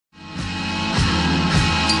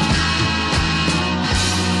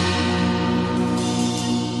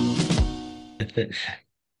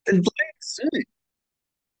And blame Zoom.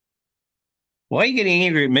 Why are you getting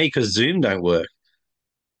angry at me because Zoom don't work?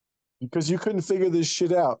 because you couldn't figure this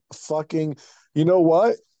shit out. Fucking, you know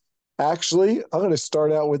what? Actually, I'm going to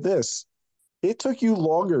start out with this. It took you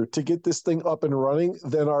longer to get this thing up and running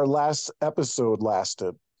than our last episode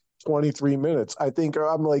lasted. 23 minutes. I think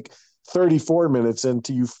I'm like 34 minutes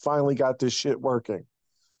into you finally got this shit working.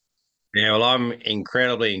 Yeah, well, I'm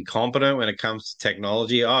incredibly incompetent when it comes to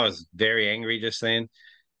technology. I was very angry just then.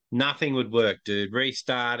 Nothing would work, dude.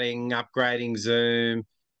 Restarting, upgrading Zoom,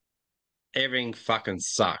 everything fucking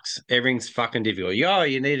sucks. Everything's fucking difficult. Oh,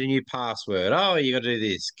 you need a new password. Oh, you got to do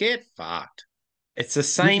this. Get fucked. It's the You,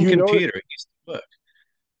 same you know, computer. It used to work.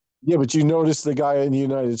 yeah, but you noticed the guy in the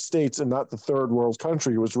United States and not the third world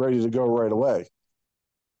country was ready to go right away.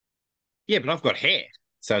 Yeah, but I've got hair,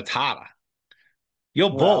 so it's harder. You're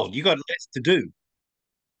Well, bald. You got less to do.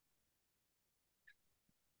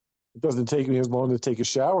 it doesn't take me as long to take a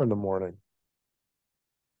shower in the morning.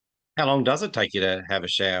 How long does it take you to have a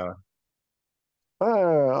shower?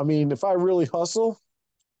 I mean, if I really hustle,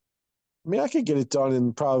 I mean, I could get it done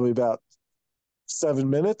in probably about 7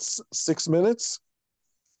 minutes, 6 minutes.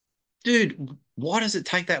 Dude, why does it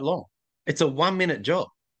take that long? It's a 1 minute job.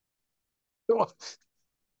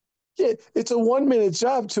 Yeah, it's a 1 minute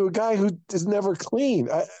job to a guy who is never clean.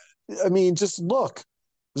 I mean, just look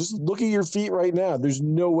at your feet right now. There's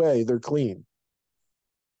no way they're clean.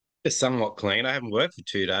 It's somewhat clean. I haven't worked for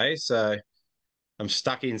 2 days, so I'm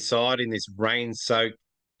stuck inside in this rain-soaked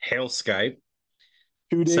hellscape.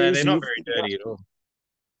 Two So they're days, not very dirty at all.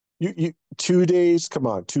 you 2 days. Come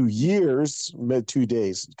on, 2 years, 2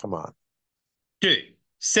 days. Come on. Dude,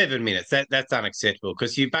 7 minutes. That's unacceptable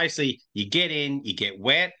because you get in, you get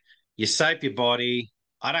wet, you soap your body.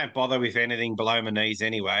 I don't bother with anything below my knees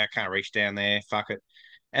anyway. I can't reach down there. Fuck it.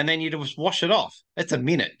 And then you just wash it off. It's a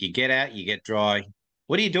minute. You get out, you get dry.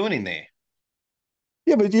 What are you doing in there?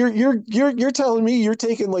 Yeah, but you're telling me you're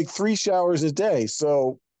taking like 3 showers a day.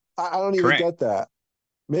 So I don't even Correct. get that.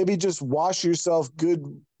 Maybe just wash yourself good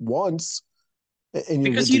once and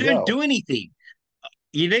you're Because good to you don't go. do anything.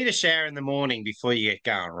 You need a shower in the morning before you get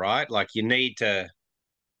going, right? Like you need to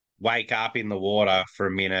wake up in the water for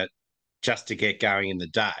a minute just to get going in the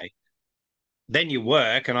day. Then you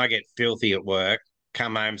work, and I get filthy at work,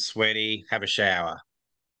 come home sweaty, have a shower,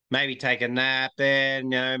 maybe take a nap, then,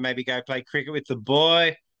 maybe go play cricket with the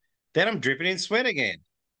boy. Then I'm dripping in sweat again.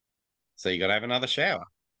 So you got to have another shower.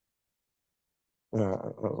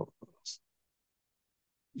 Uh,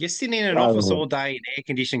 You're sitting in an I don't office know. all day in air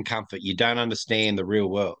conditioned comfort. You don't understand the real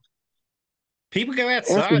world. People go Air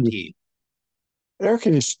outside conditioning, here. air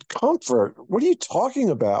conditioned comfort. What are you talking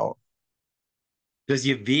about? Does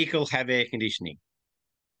your vehicle have air conditioning?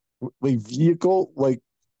 Like vehicle, like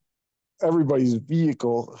everybody's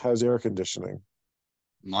vehicle has air conditioning.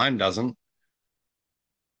 Mine doesn't.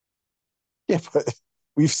 Yeah, but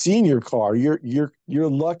we've seen your car. You're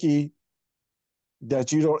lucky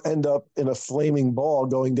that you don't end up in a flaming ball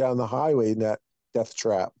going down the highway in that death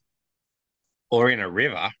trap. Or in a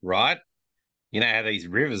river, right? You know how these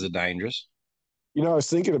rivers are dangerous. You know, I was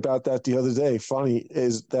thinking about that the other day. Funny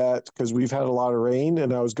is that because we've had a lot of rain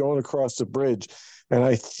and I was going across the bridge and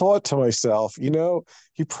I thought to myself,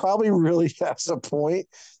 he probably really has a point.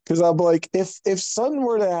 Because I'm like, if something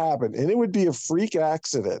were to happen and it would be a freak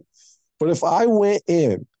accident, but if I went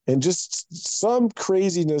in and just some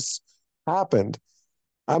craziness happened,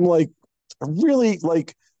 I'm like, really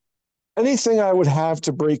like anything I would have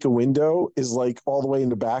to break a window is like all the way in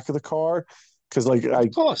the back of the car because Of the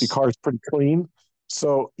course. car's pretty clean.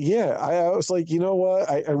 So yeah, I was like, you know what?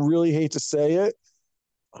 I really hate to say it.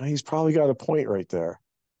 He's probably got a point right there.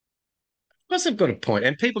 Of course, I've got a point.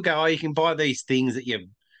 And people go, "Oh, you can buy these things that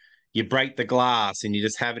you break the glass and you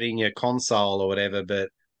just have it in your console or whatever, but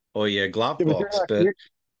or your glove Yeah, but you're box." not. But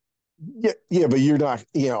Yeah, but you're not.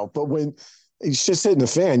 But when it's just hitting the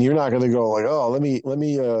fan, you're not going to go like, oh, let me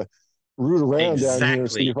root around down here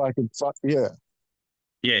and see exactly, if I can. Yeah,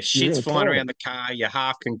 yeah, you're shit's going to flying kill around them. the car. You're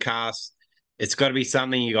half concussed. It's got to be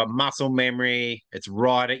something you got muscle memory. It's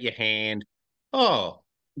right at your hand. Oh,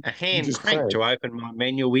 a You hand just crank crank. to open my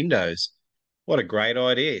manual windows. What a great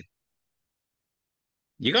idea.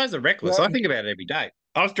 You guys are reckless. Now, I think about it every day.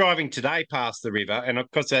 I was driving today past the river, and of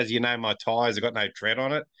course, as you know, my tyres have got no tread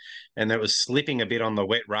on it, and it was slipping a bit on the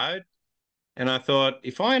wet road. And I thought,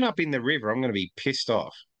 if I end up in the river, I'm going to be pissed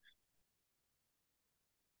off.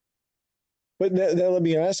 but now let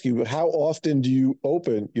me ask you, how often do you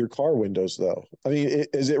open your car windows, though? I mean,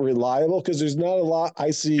 is it reliable? Because there's not a lot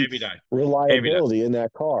I see Every day, every day, reliability in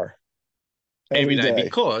that car every every day. day.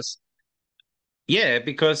 Because, yeah,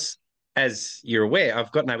 because as you're aware,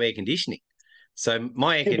 I've got no air conditioning. So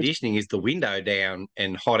my air Yeah, conditioning is the window down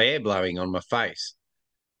and hot air blowing on my face.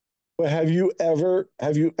 but have you ever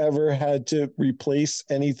had to replace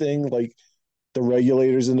anything like the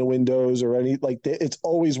regulators in the windows or any like it's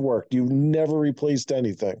always worked. You've never replaced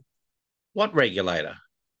anything. What regulator?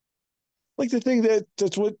 Like the thing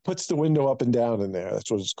that's what puts the window up and down in there. That's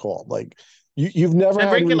what it's called. Like you've never The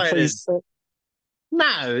had to replace. regulators.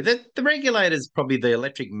 No, the regulator's probably the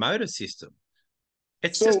electric motor system.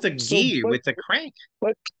 It's just So a so gear with a crank.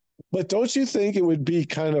 but but don't you think it would be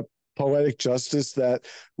kind of poetic justice that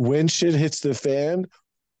when shit hits the fan,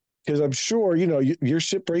 because I'm sure your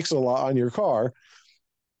shit breaks a lot on your car.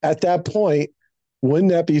 At that point,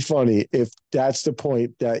 wouldn't that be funny if that's the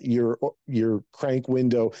point that your crank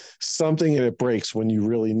window something and it breaks when you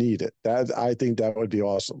really need it? That I think that would be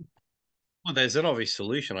awesome. Well, there's an obvious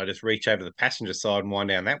solution. I just reach over to the passenger side and wind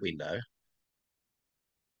down that window.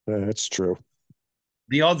 That's true.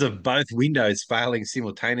 The odds of both windows failing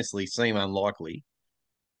simultaneously seem unlikely.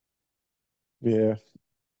 Yeah,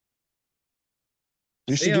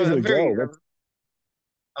 you So should yeah, give it I'm a very. go.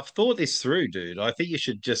 I've thought this through, dude. I think you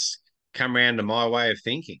should just come around to my way of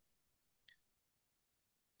thinking.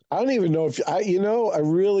 I don't even know if I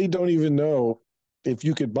really don't even know if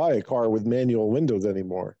you could buy a car with manual windows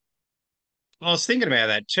anymore. I was thinking about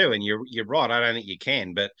that too, and you're right. I don't think you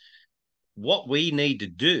can, but what we need to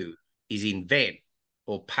do is invent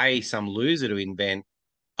or pay some loser to invent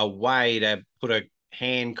a way to put a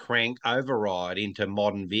hand crank override into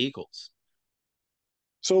modern vehicles.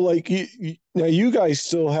 So like now you guys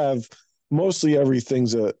still have mostly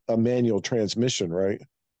everything's a manual transmission, right?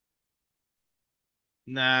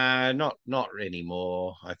 No, not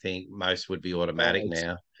anymore. I think most would be automatic It's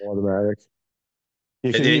now. automatic.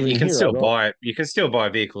 But Because you even can here, I still don't. buy you can still buy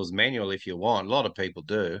vehicles manual if you want. A lot of people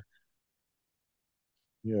do.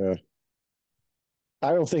 Yeah,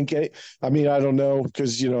 I don't think. I mean, I don't know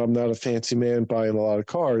because I'm not a fancy man buying a lot of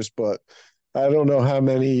cars, but I don't know how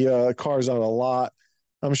many cars on a lot.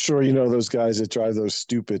 I'm sure those guys that drive those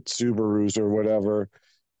stupid Subarus or whatever.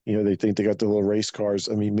 They think they got the little race cars.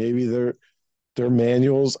 I mean, maybe they're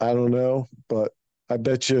manuals. I don't know, but I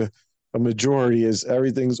bet you a majority is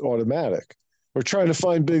everything's automatic. We're trying to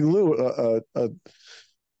find Big Lou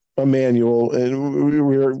a manual, and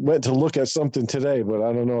we went to look at something today, but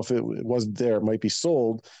I don't know if it wasn't there. It might be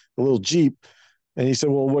sold, a little Jeep. And he said,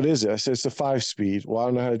 "Well, what is it?" I said, "It's a 5 speed." Well, I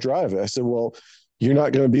don't know how to drive it. I said, "Well, you're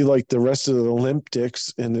not going to be like the rest of the limp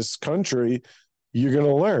dicks in this country. You're going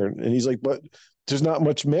to learn." And he's like, "But there's not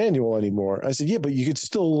much manual anymore." I said, "Yeah, but you could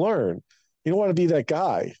still learn. You don't want to be that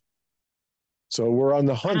guy." So we're on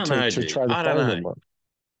the I hunt don't to know, to dude. try to I don't find know. them one.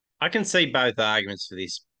 I can see both arguments for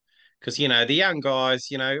this because the young guys,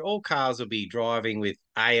 all cars will be driving with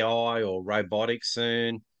AI or robotics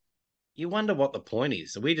soon. You wonder what the point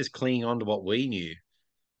is. Are we just clinging on to what we knew?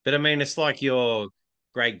 But I mean, it's like your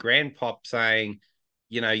great grandpop saying,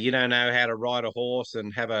 you don't know how to ride a horse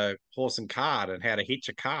and have a horse and cart and how to hitch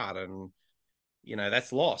a cart. And,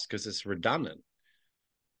 that's lost because it's redundant.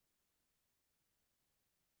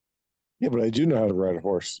 Yeah, but I do know how to ride a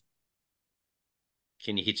horse.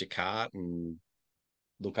 Can you hitch a cart and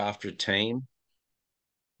look after a team?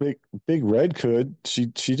 Big Big Red could. She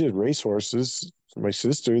did race horses. My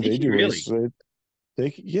sister, Did they you do race. really?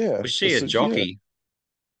 They yeah. Was she a Yeah. jockey?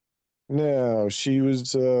 No, she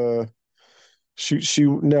was she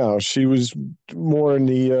no, she was more in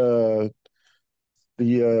the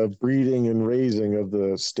breeding and raising of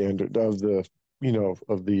the standard of the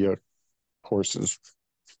of the horses.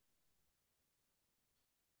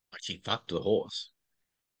 Like she fucked the horse.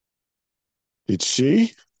 Did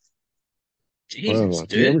she? I don't Jesus, know.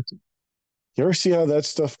 Do you dude. ever see how that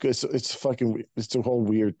stuff goes? It's fucking it's a whole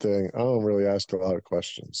weird thing. I don't really ask a lot of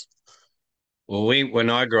questions. Well, when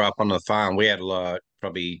I grew up on the farm, we had a lot,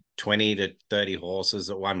 probably 20 to 30 horses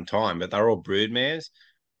at one time, but they're all brood mares.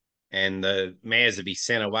 And the mares would be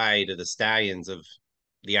sent away to the stallions of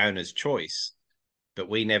the owner's choice. But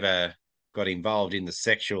we never got involved in the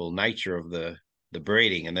sexual nature of the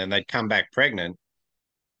breeding. And then they'd come back pregnant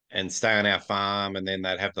and stay on our farm, and then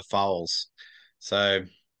they'd have the foals. So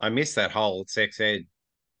I miss that whole sex ed.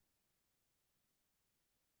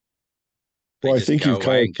 They Well, I just think go you've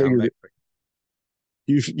kind away of and come figured back. it.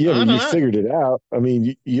 Yeah, I but don't you know. figured it out. I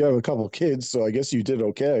mean, you have a couple kids, so I guess you did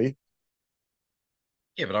okay.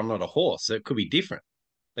 Yeah, but I'm not a horse. So it could be different.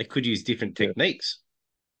 They could use different Yeah. techniques.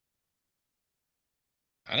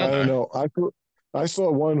 I I don't don't know. know. I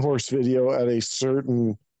saw one horse video at a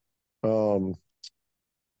certain um,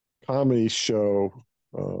 comedy show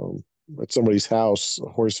at somebody's house, a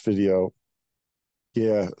horse video.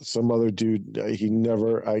 Yeah, some other dude. He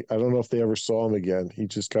never. I don't know if they ever saw him again. He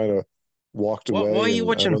just kind of walked Why are away, you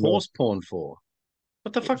and I watching don't know. horse porn for?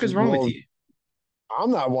 What the fuck is wrong with Well, you?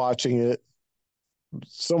 I'm not watching it.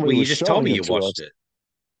 Somebody Well, you was just told showing me it you to watched us. it.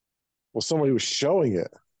 Well, somebody was showing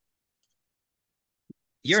it.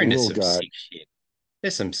 You're Some into little some guy. sick shit.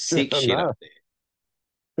 There's some sick I'm shit up not.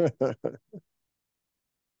 there.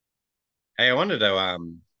 Hey, I wanted to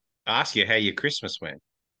ask you how your Christmas went.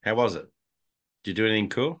 How was it? Did you do anything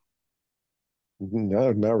cool?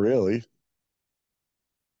 No, not really.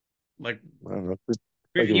 Like I don't know. Just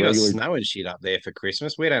like a you got regular. snow and shit up there for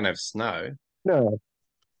Christmas. We don't have snow. No,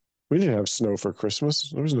 we didn't have snow for Christmas.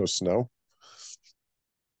 There was no snow.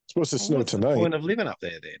 It's supposed to Well, snow what's the tonight. point of living up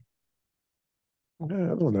there then?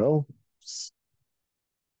 Yeah, I don't know. It's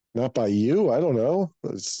not by you. I don't know.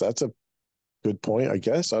 That's a good point, I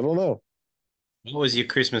guess. I don't know. What was your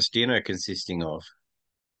Christmas dinner consisting of?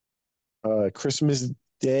 Christmas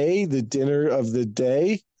Day, the dinner of the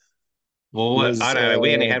day Well, I was don't know.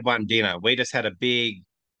 We only had one dinner. We just had a big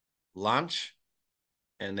lunch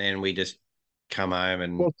and then we just come home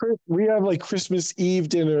and well, we have like Christmas Eve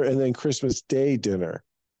dinner and then Christmas Day dinner.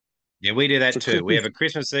 yeah, we do So that too. We Christmas, have a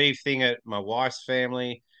Christmas Eve thing at my wife's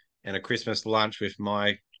family and a Christmas lunch with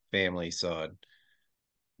my family side.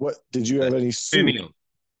 what did you But have any two soup? meals.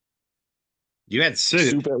 You had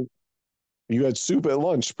soup. Soup at you had soup at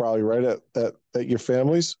lunch, probably right at your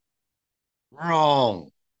family's. Wrong.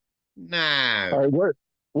 No. All right,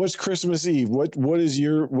 what's Christmas Eve? What is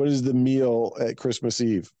the meal at Christmas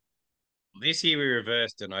Eve? This year we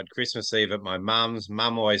reversed it. I had Christmas Eve at my mum's.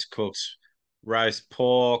 Mum always cooks roast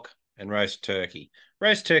pork and roast turkey.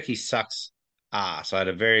 Roast turkey sucks ass. I had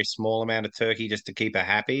a very small amount of turkey just to keep her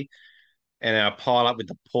happy. And then I pile up with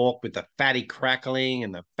the pork with the fatty crackling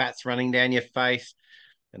and the fats running down your face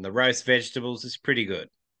and the roast vegetables. It's pretty good.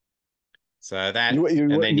 So that,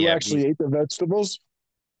 and then You yeah, actually ate the vegetables?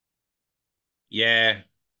 yeah,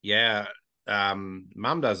 yeah.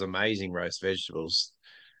 Mum does amazing roast vegetables.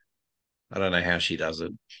 I don't know how she does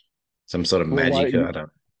it. Some sort of Well, why magic. I don't.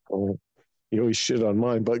 oh, you always shit on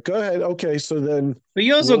mine, but go ahead. Okay, so then But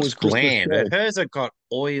yours what looks was Christmas bland. Day? Hers have got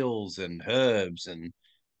oils and herbs, and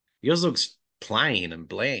yours looks plain and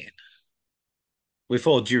bland. With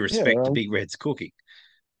all due Yeah, respect to Big Red's cooking,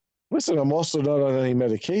 listen, I'm also not on any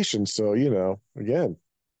medication, so again.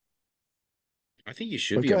 I think you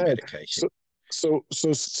should But be go on ahead. medication.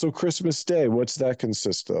 So Christmas Day, what's that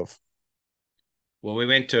consist of? Well, we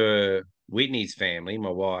went to Whitney's family, my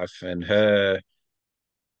wife, and her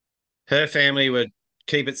family would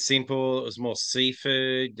keep it simple. It was more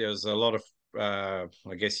seafood. There was a lot of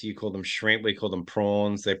I guess you call them shrimp. We call them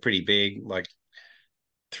prawns. They're pretty big, like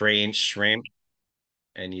 3-inch shrimp,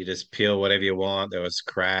 and you just peel whatever you want. There was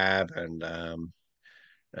crab and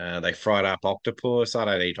they fried up octopus. I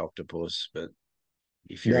don't eat octopus, but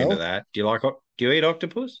if you're into No? that, do you eat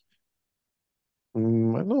octopus? I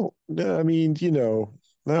don't. Yeah, I mean,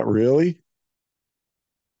 not really.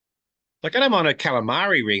 Like I don't mind a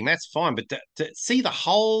calamari ring, that's fine, but to see the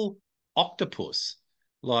whole octopus,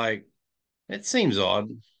 like it seems odd.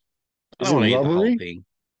 I Is don't it want to eat the whole rubbery? thing.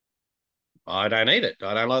 I don't eat it.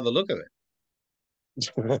 I don't like the look of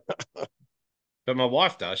it. But my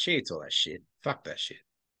wife does. She eats all that shit. Fuck that shit.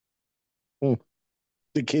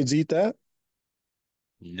 The kids eat that?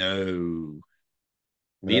 No.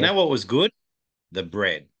 But you know No. what was good? The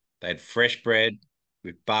bread. They had fresh bread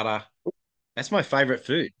with butter. That's my favorite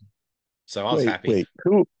food. So I was happy.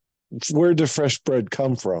 Wait. Where did fresh bread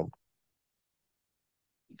come from?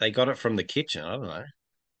 They got it from the kitchen. I don't know.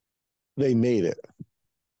 They made it.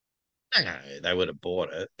 No, they would have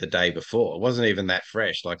bought it the day before. It wasn't even that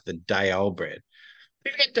fresh, like the day old bread.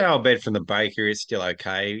 If you get day old bread from the bakery, it's still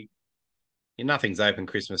okay. Nothing's open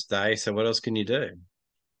Christmas Day, so what else can you do?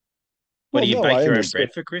 What Well, do you no, bake I your own understand.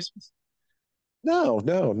 bread for Christmas? No,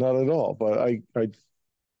 not at all. But I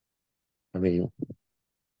mean,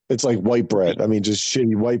 it's like white bread. I mean, just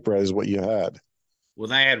shitty white bread is what you had. Well,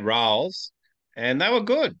 they had rolls, and they were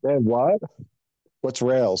good. And what? What's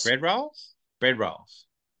rails? Bread rolls, bread rolls,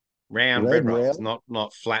 round Red bread rolls, rail?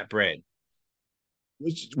 not flat bread.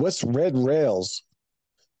 What's red rails?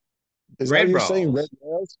 Is that what Bread you're saying? Red rolls,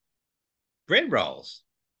 rails? bread rolls.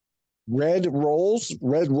 Red rolls?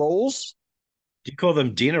 Red rolls? Do you call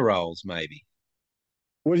them dinner rolls? Maybe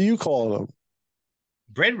What do you call them?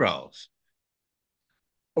 bread rolls.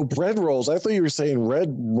 Oh, bread rolls. I thought you were saying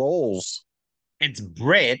red rolls. It's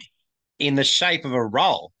bread in the shape of a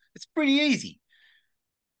roll. It's pretty easy.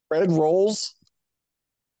 Red rolls?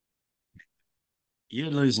 You're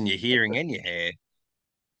losing your hearing and your hair.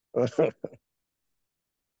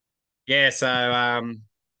 Yeah, so I'm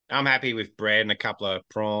happy with bread and a couple of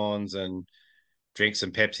prawns and drink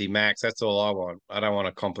some Pepsi Max. That's all I want. I don't want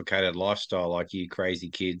a complicated lifestyle like you crazy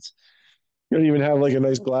kids. You don't even have like a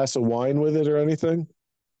nice glass of wine with it or anything?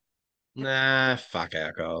 Nah, fuck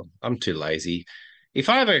alcohol. I'm too lazy. If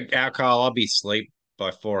I have alcohol, I'll be asleep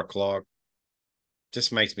by 4 o'clock.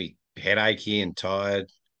 Just makes me headachy and tired.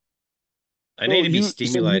 I need So to be you so you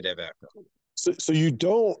stimulated of alcohol. so you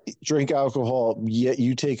don't drink alcohol yet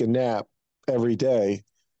you take a nap every day.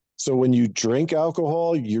 So when you drink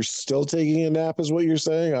alcohol, you're still taking a nap, is what you're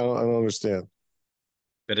saying? I don't understand.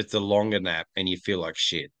 But it's a longer nap and you feel like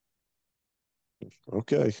shit.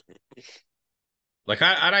 Okay. Like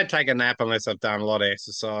I don't take a nap unless I've done a lot of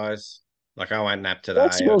exercise. Like I won't nap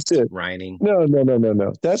That's today. It's bullshit. raining. No, no, no, no,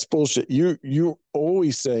 no. That's bullshit. You're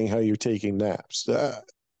always saying how you're taking naps.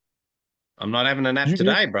 I'm not having a nap You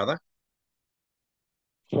today, brother.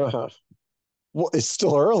 well, it's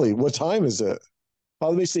still early. What time is it?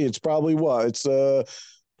 Let me see. It's probably what? It's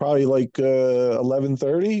probably like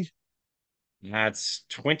 11:30. It's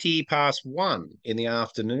 20 past 1 in the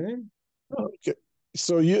afternoon. Okay.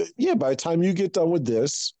 So you yeah, by the time you get done with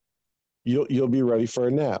this, you'll be ready for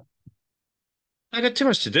a nap. I got too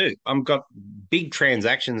much to do. I've got big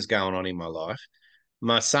transactions going on in my life.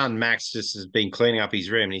 My son Max just has been cleaning up his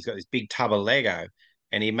room and he's got this big tub of Lego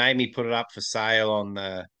and he made me put it up for sale on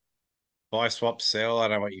the buy swap sell. I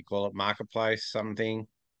don't know what you call it, marketplace, something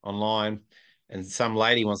online. And some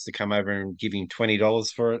lady wants to come over and give him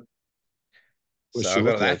 $20 for it. What's So she I've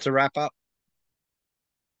got look that like? to wrap up.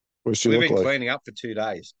 What's she We've look been like? cleaning up for 2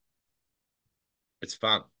 days. It's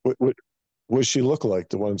fun. What's she look like?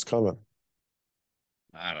 The one's coming.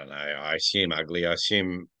 I don't know. I assume ugly. I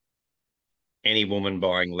assume any woman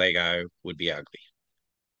buying Lego would be ugly.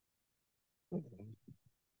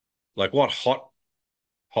 Like what hot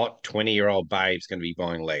 20-year-old babe's going to be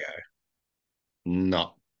buying Lego?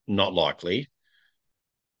 Not not likely.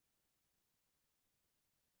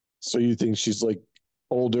 So you think she's like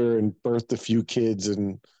older and birthed a few kids,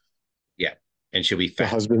 and Yeah. And she'll be the fat.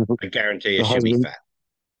 husband I guarantee you the she'll be husband fat.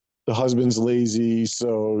 the husband's lazy,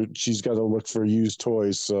 so she's got to look for used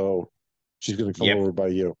toys. So she's going to come Yep. over by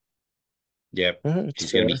you. Yep. It's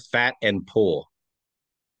She's going to be fair. fat and poor.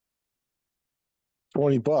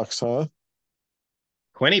 $20, huh?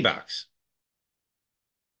 $20.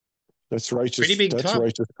 That's Pretty righteous. big That's tub.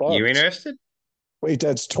 righteous You bucks. interested? Wait,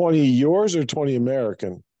 that's 20 yours or 20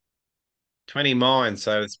 American? 20 mine,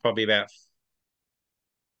 so it's probably about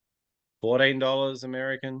 $14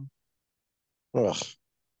 American. Ugh.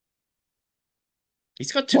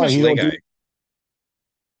 He's got too Why much he don't Lego. do?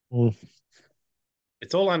 Mm.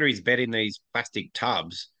 It's all under his bed in these plastic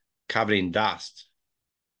tubs covered in dust.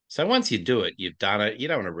 So once you do it, you've done it. You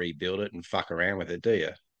don't want to rebuild it and fuck around with it, do you?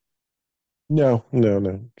 No, no,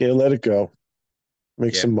 no. Yeah, let it go.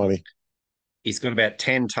 Make Yeah. some money. He's got about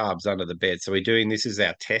 10 tubs under the bed. So we're doing this as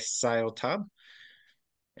our test sale tub.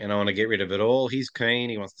 And I want to get rid of it all. He's keen.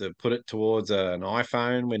 He wants to put it towards an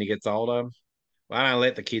iPhone when he gets older. Well, I don't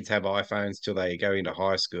let the kids have iPhones till they go into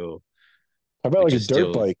high school, How about which like a is dirt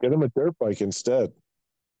still, bike? Get him a dirt bike instead.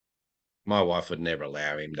 my wife would never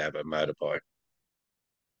allow him to have a motorbike.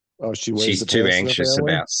 Oh, she wears She's the too pants in the anxious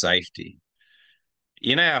family. about safety.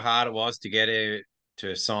 You know how hard it was to get her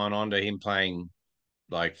to sign on to him playing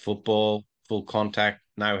like football, full contact,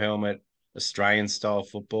 no helmet, Australian style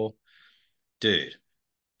football? Dude,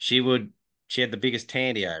 she would, she had the biggest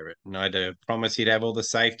tandy over it. And I had to promise he'd have all the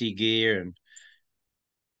safety gear. And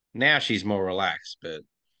now she's more relaxed, but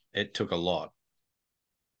it took a lot.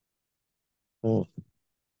 Mm.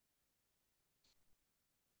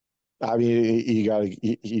 I mean, you got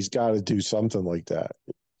to. He's got to do something like that.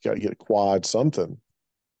 Got to get a quad, something,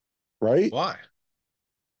 right? Why?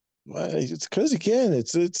 Well, it's because again,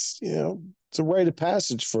 it's it's a rite of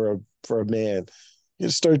passage for a man. You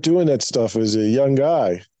start doing that stuff as a young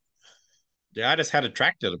guy. Yeah, I just had a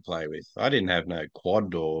tractor to play with. I didn't have no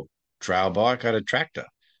quad or trail bike. I had a tractor.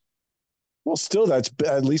 Well, still, that's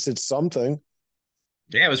at least it's something.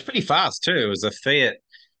 Yeah, it was pretty fast too. It was a Fiat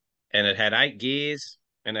and it had 8 gears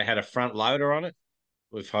and it had a front loader on it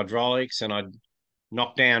with hydraulics. And I'd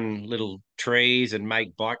knock down little trees and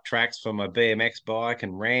make bike tracks for my BMX bike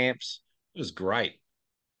and ramps. It was great.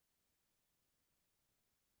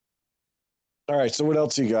 All right, so what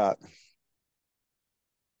else you got?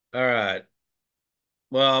 All right.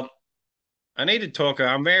 Well, I need to talk.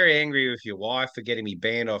 I'm very angry with your wife for getting me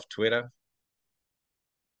banned off Twitter.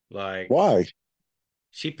 Like, Why?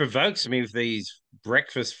 she provokes me with these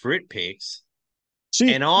breakfast fruit pics,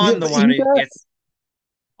 See, and yeah, but you got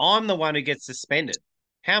I'm the one who gets suspended.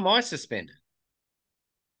 How am I suspended?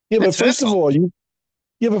 yeah, but That's her first of fault.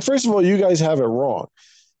 all, you guys have it wrong.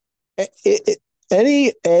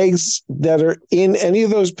 any eggs that are in any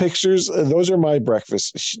of those pictures, those are my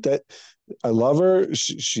breakfast. That I love her.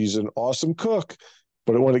 She's an awesome cook,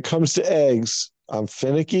 but when it comes to eggs, I'm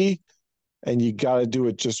finicky, and you got to do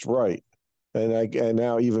it just right. And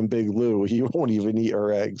now even Big Lou, he won't even eat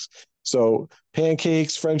her eggs. So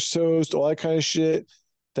pancakes, French toast, all that kind of shit.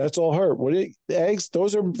 That's all her. The eggs?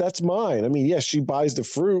 That's mine. I mean, yes, she buys the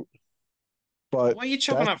fruit, but Why are you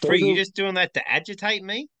chopping that up fruit? those You are just doing that to agitate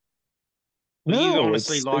me? Or you no.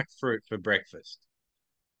 honestly like fruit for breakfast?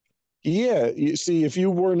 Yeah. You see, if you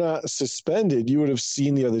were not suspended, you would have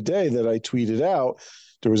seen the other day that I tweeted out.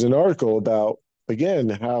 There was an article about again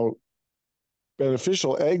how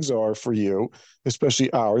beneficial eggs are for you,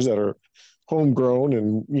 especially ours that are homegrown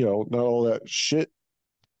and not all that shit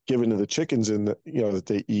given to the chickens in the that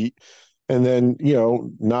they eat. And then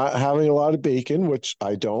not having a lot of bacon, which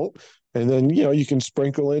I don't. And then you can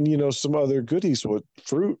sprinkle in some other goodies with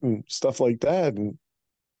fruit and stuff like that, and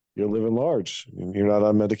you're living large and you're not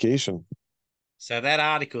on medication. So that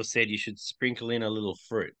article said you should sprinkle in a little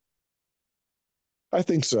fruit. I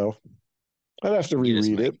think so. I'd have to You just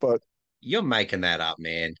reread make it, but You're making that up,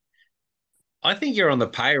 man. I think you're on the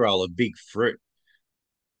payroll of Big Fruit.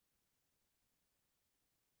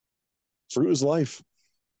 fruit is life.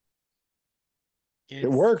 It It's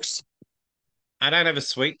works. I don't have a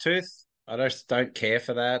sweet tooth. I just don't care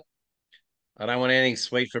for that. I don't want anything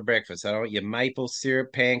sweet for breakfast. I don't want your maple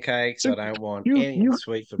syrup pancakes. So I don't want you anything you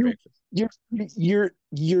sweet for you breakfast.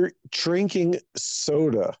 you're drinking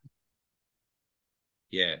soda.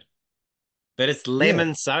 Yeah. But it's Yeah,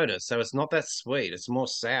 lemon soda, so it's not that sweet. It's more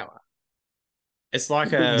sour. It's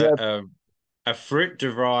like but that a fruit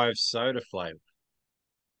derived soda flavor.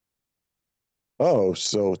 oh,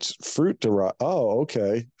 so it's fruit derived. Oh,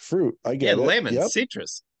 okay, fruit. I Yeah, get it. lemon, Yep.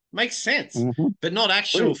 citrus. Makes sense, Hmm. but not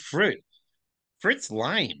actual Fruit. fruit. Fruit's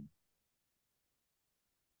lame.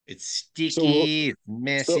 It's So we'll sticky, it's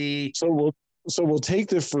so messy, so we'll so we'll take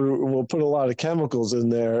the fruit and we'll put a lot of chemicals in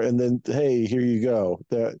there, and then hey, here you go.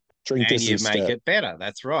 That drink and this you make instead. it better.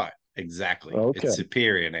 That's right. Exactly. It's Okay.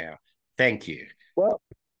 superior now. Thank you. Well,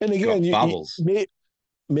 and It's again, got bubbles.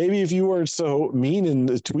 maybe if you weren't so mean in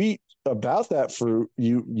the tweet about that fruit,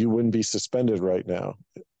 you wouldn't be suspended right now.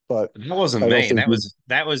 But That wasn't I don't mean. think you.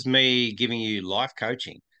 That was me giving you life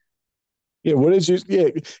coaching. Yeah, what did you? Yeah,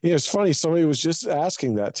 yeah. It's funny. Somebody was just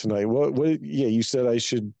asking that tonight. What? Yeah, you said I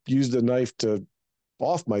should use the knife to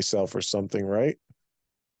off myself or something, right?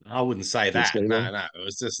 I wouldn't say Did that. say that? No, no. It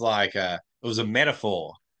was just like it was a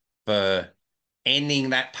metaphor for ending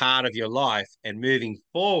that part of your life and moving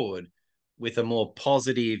forward with a more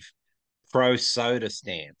positive pro soda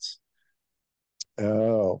stance.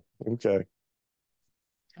 Oh, okay.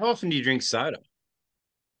 How often do you drink soda?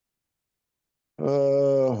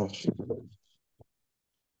 Uh,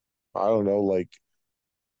 I don't know. Like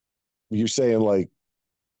you're saying, like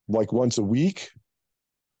once a week.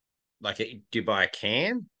 Like, do you buy a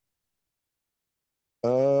can?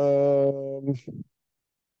 Um,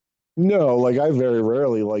 no, like I very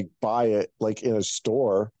rarely like buy it like in a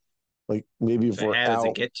store. Like maybe if So we're how does it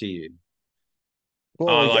out, get to you? well,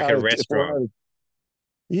 Oh, like like out a of if we're restaurant. out of,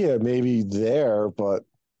 yeah, maybe there, but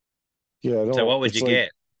yeah, I So don't. what would It's you like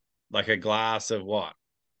get? Like a glass of what?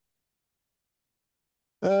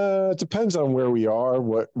 it depends on where we are,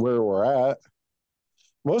 where we're at.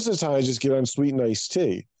 Most of the time, I just get on sweet and iced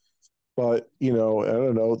tea. But I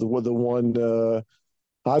don't know the one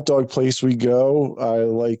hot dog place we go. I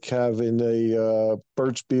like having a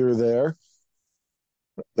birch beer there.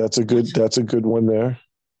 What's That's a good one there.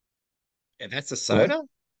 Yeah, that's a What? soda?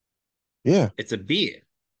 Yeah. It's a beer.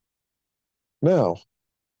 No,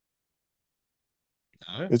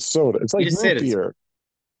 No. it's soda. It's You like just said root it's beer.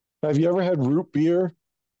 Have you ever had root beer?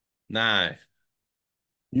 no.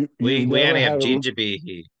 You've We never only had have a ginger beer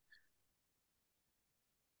here,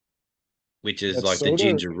 which is that's like the soda,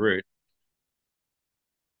 ginger root,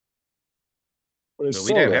 but it's but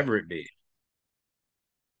we don't soda. have root beer.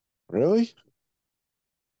 Really?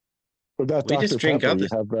 What about We just Dr. drink Pepper? You other.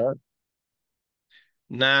 have that?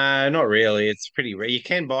 No, not really. It's pretty rare. You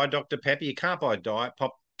can buy Dr. Pepper. You can't buy Diet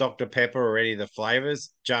Pop Dr. Pepper or any of the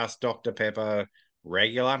flavors, just Dr. Pepper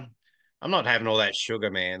regular. I'm not having all that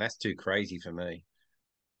sugar, man. That's too crazy for me.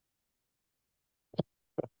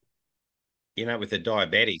 With the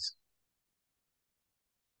diabetes.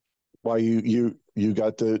 Why you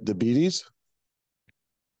got the beaties?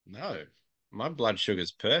 No, my blood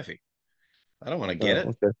sugar's perfect. I don't want to get Oh, it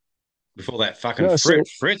okay. before that fucking No, so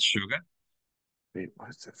fruit sugar. wait, what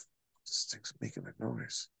is this? This thing's making a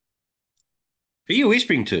noise. Who are you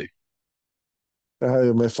whispering to?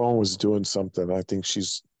 My phone was doing something. I think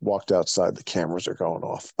she's walked outside. The cameras are going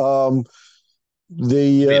off.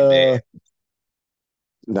 The Maybe a bear.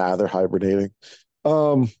 nah, they're hibernating.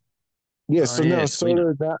 Um, yeah, Oh so yeah, no, it's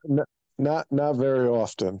winter. soda not very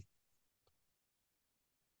often.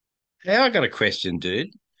 Hey, I got a question, dude.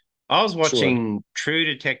 I was Sure. watching True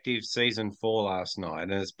Detective season 4 last night,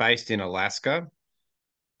 and it's based in Alaska,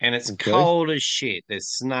 and it's Okay. cold as shit. There's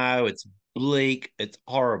snow. It's bleak. It's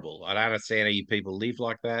horrible. I don't understand how you people live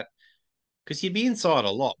like that. Because you'd be inside a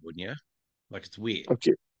lot, wouldn't you? Like it's weird.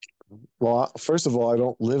 Okay. Well, first of all, I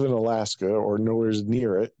don't live in Alaska or nowhere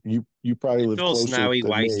near it. You probably It's live all closer snowy than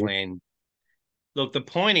me. wasteland. Look, the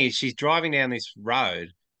point is she's driving down this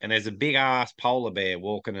road and there's a big ass polar bear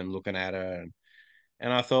walking and looking at her.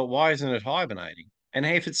 And I thought, why isn't it hibernating? And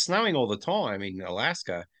if it's snowing all the time in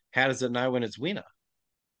Alaska, how does it know when it's winter?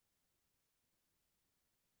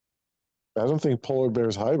 I don't think polar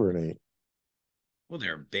bears hibernate. Well,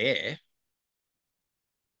 they're a bear.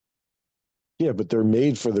 Yeah, but they're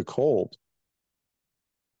made for the cold.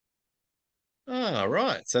 Oh,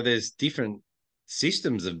 right. So there's different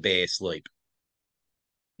systems of bear sleep.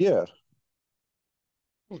 Yeah.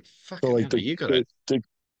 Oh, So fucking like hell, you got it. the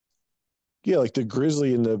yeah, like the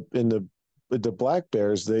grizzly and the black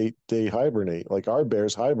bears, they hibernate. Like our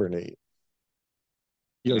bears hibernate.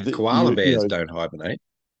 Koala You bears know, don't hibernate.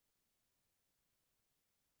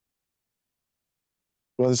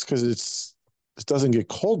 well, it's because it doesn't get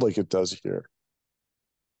cold like it does here.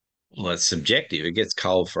 Well, it's subjective. It gets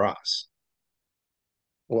cold for us.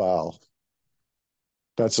 Wow,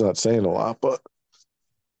 that's not saying a lot, but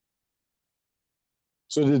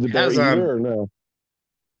so did the bear How's eat her or no?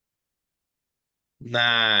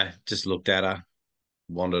 nah, just looked at her,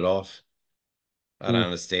 wandered off. I don't Hmm.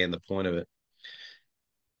 understand the point of it.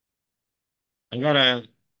 I got a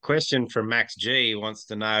question from Max G. He wants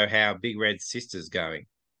to know how Big Red Sister's going.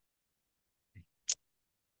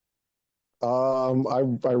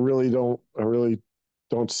 I really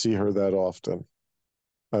don't see her that often.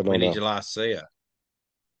 I When don't did know. you last see her?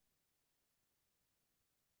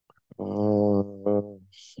 Uh,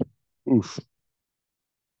 oof.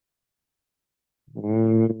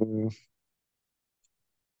 Mm,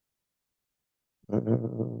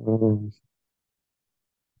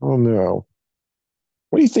 oh no.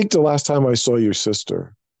 What do you think the last time I saw your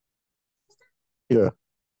sister? Yeah.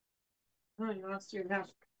 All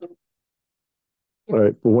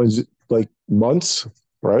right. But when's it like months,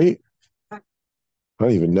 right? I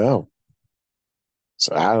don't even know.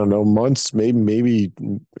 So I don't know, months, maybe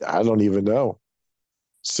I don't even know.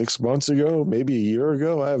 6 months ago, maybe a year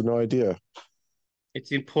ago. I have no idea.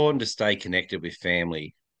 It's important to stay connected with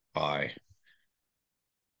family. I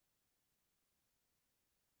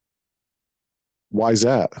Why's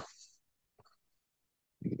that?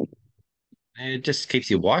 it just keeps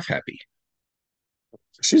your wife happy.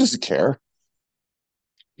 She doesn't care.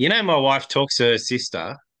 You know, my wife talks to her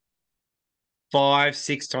sister 5,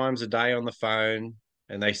 6 times a day on the phone,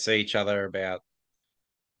 and they see each other about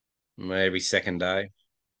every second day.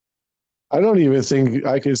 I don't even think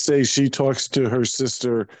I could say she talks to her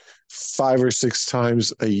sister 5 or 6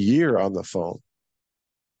 times a year on the phone.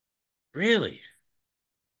 Really?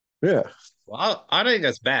 Yeah. Well, I don't think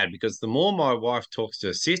that's bad because the more my wife talks to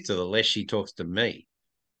her sister, the less she talks to me.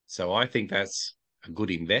 So I think that's a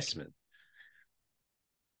good investment.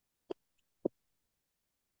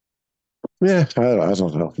 Yeah. I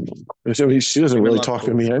don't know. I mean, she doesn't Women really love talk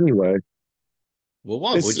to me talking. anyway. Well,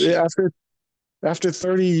 why would It's she? after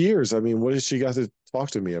 30 years. I mean, what has she got to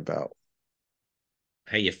talk to me about?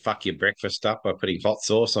 Hey, you fuck your breakfast up by putting hot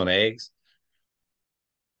sauce on eggs.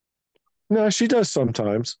 No, she does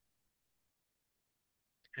sometimes.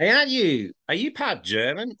 Hey, are you part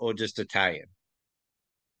German or just Italian?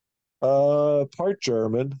 Part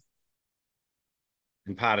German,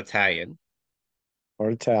 And part Italian.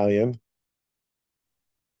 part Italian.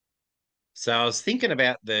 So I was thinking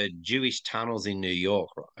about the Jewish tunnels in New York,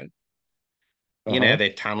 right? You know, Uh-huh.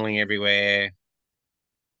 they're tunneling everywhere.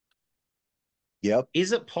 Yep.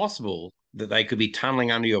 Is it possible that they could be tunneling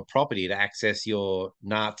under your property to access your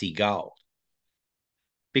Nazi gold?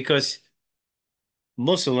 Because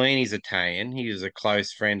Mussolini's Italian, he was a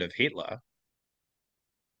close friend of Hitler.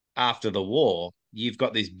 After the war, you've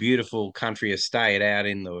got this beautiful country estate out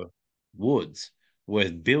in the woods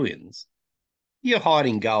worth billions. You're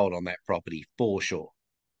hiding gold on that property for sure.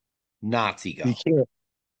 Nazi You gold. can't.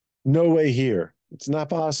 No way here. It's not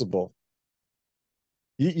possible.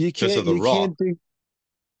 Because of the You rock. can't dig.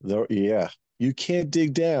 No, yeah. You can't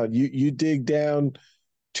dig down. You dig down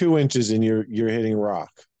 2 inches and you're hitting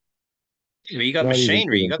rock. You got Not even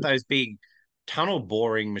machinery. two You got inches. those big tunnel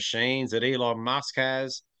boring machines that Elon Musk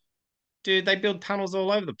has. Dude, they build tunnels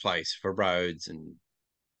all over the place for roads and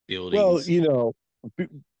Well, buildings.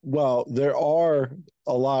 Well, there are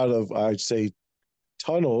a lot of, I'd say,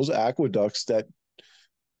 tunnels, aqueducts that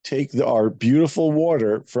take our beautiful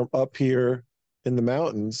water from up here in the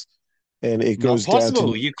mountains, and it Not goes down to,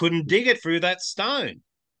 possible. You couldn't dig it through that stone.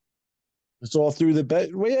 it's all through the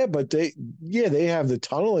bed. Well, yeah, but they have the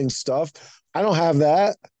tunneling stuff. I don't have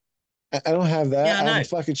that. I don't have Yeah, that. I I have a know.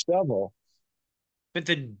 fucking shovel. But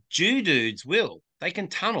the Jew dudes will. They can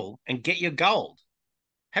tunnel and get your gold.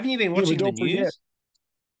 Haven't you been Yeah, but watching the don't forget. news?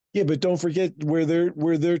 Yeah, but don't forget where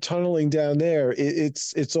they're tunneling down there.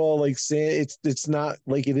 It's all like sand. It's not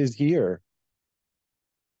like it is here.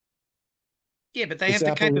 Yeah, but they It's have the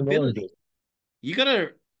apples and capability. oranges. You got to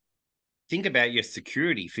think about your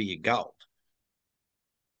security for your gold.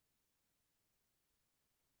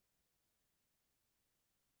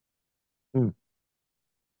 Hmm.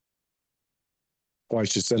 Well, I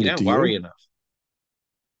should You send it don't to worry you. enough.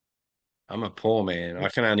 I'm a poor man. I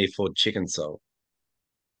can only afford chicken salt.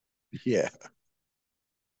 Yeah.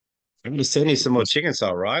 I'm going to send you some more chicken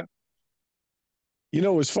salt, right? It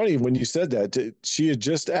was funny when you said that. She had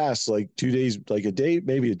just asked like 2 days, like a day,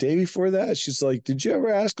 maybe a day before that. She's like, "Did you ever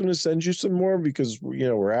ask him to send you some more because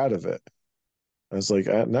we're out of it?" I was like,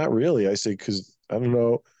 "Not really." I said, "Because I don't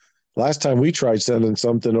know. Last time we tried sending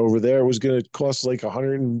something over there, it was going to cost like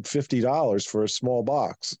 $150 for a small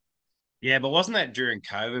box." Yeah, but wasn't that during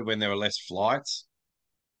COVID when there were less flights?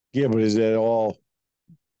 Yeah, but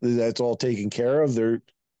that's all taken care of?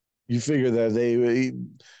 You figure that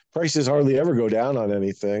prices hardly ever go down on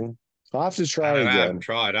anything. I'll have to I try don't know. I haven't again.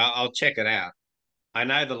 tried. I'll check it out. I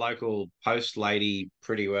know the local post lady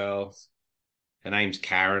pretty well. Her name's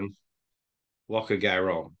Karen. What could go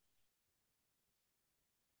wrong?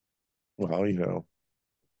 Well,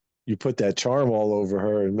 you put that charm all over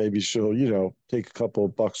her and maybe she'll, take a couple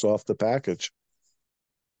of bucks off the package.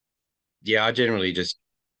 Yeah, I generally just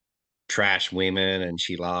trash women and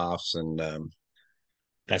she laughs, and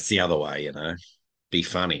that's the other way, be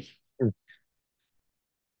funny.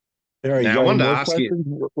 All right, you Now, I got any wanted to more ask you,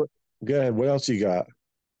 questions? Go ahead. What else you got?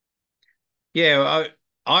 yeah,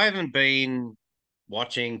 I haven't been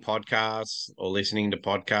watching podcasts or listening to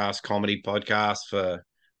podcasts, comedy podcasts for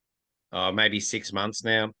maybe 6 months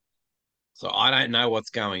now. So I don't know what's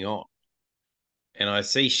going on. And I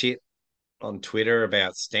see shit on Twitter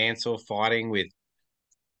about Stancil fighting with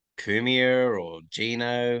Kumia or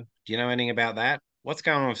Gino. Do you know anything about that? What's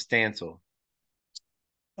going on with Stancil?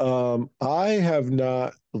 I have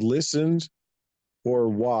not listened or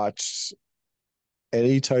watched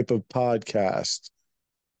any type of podcast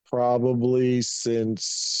probably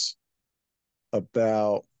since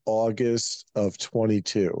about August of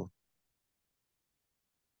 22.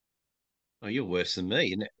 Oh, you're worse than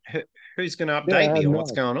me. Who's going to Yeah, update I me have on what's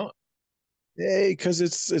not. going on? Hey, because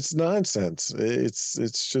it's nonsense. It's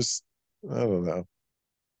just, I don't know.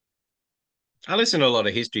 I listen to a lot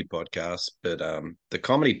of history podcasts, but the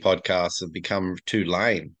comedy podcasts have become too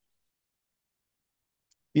lame.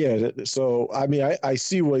 Yeah, so I mean, I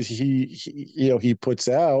see what he puts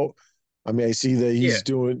out. I mean, I see that Yeah, he's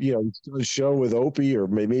doing a show with Opie or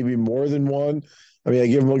maybe more than one. I mean, I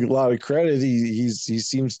give him a lot of credit. He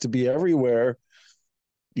seems to be everywhere,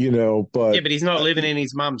 yeah, but but he's not living in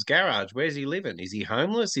his mum's garage. Where's he living? Is he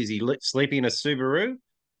homeless? Is he sleeping in a Subaru?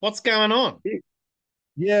 What's going on?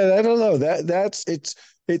 yeah, I don't know. That's it.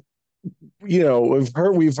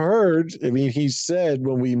 We've heard. I mean, he said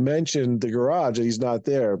when we mentioned the garage that he's not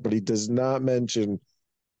there, but he does not mention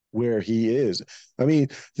where he is. I mean,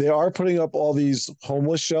 they are putting up all these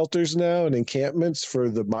homeless shelters now and encampments for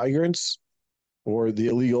the migrants or the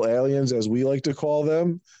illegal aliens, as we like to call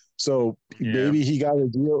them. So Yeah, maybe he got a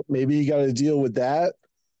deal. Maybe he got to deal with that.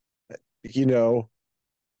 You know.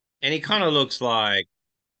 and he kind of looks like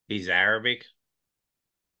he's Arabic.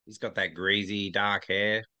 He's got that greasy dark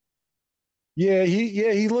hair.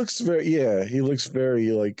 He looks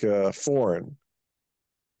very like foreign.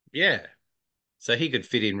 Yeah, so he could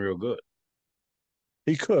fit in real good.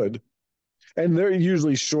 He could, and they're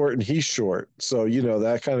usually short, and he's short, so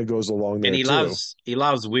that kind of goes along And there too. he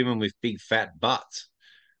loves women with big fat butts,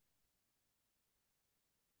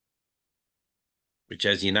 which,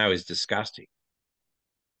 as you know, is disgusting.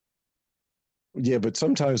 Yeah, but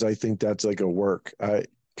sometimes I think that's like a work.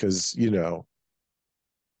 Because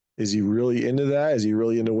is he really into that? Is he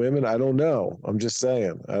really into women? I don't know. I'm just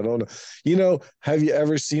saying. I don't know. Have you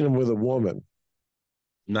ever seen him with a woman?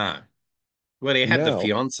 No. Well, he had the No.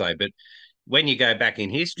 fiance, but when you go back in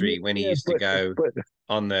Yeah, history, when he yeah, used to but go but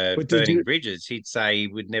on the but did burning you? bridges, he'd say he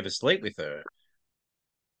would never sleep with her.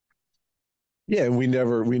 Yeah, we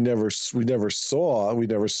never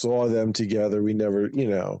saw them together. We never.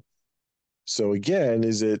 So again,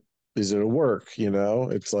 is it? is it a work?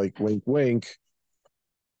 It's like wink, wink.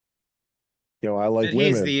 I like But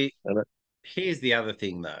here's women. the And here's the other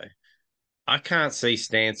thing though. I can't see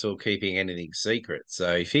Stansel keeping anything secret.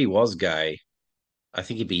 So if he was gay, I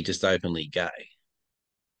think he'd be just openly gay.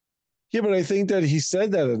 yeah, but I think that he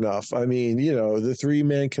said that enough. I mean, the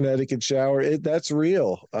 3-man Connecticut shower, that's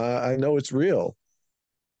real. I know it's real.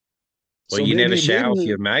 Well, So you never maybe, shower for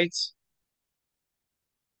your mates.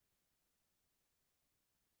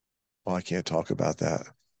 well, I can't talk about that.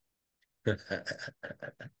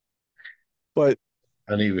 But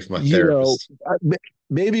Only with my you know, therapist.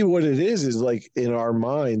 maybe what it is like in our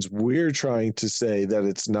minds, we're trying to say that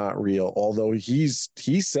it's not real, although he's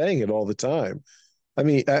saying it all the time. I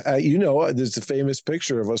mean, there's a famous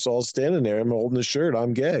picture of us all standing there. I'm holding the shirt.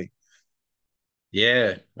 I'm gay.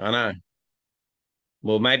 Yeah, I know.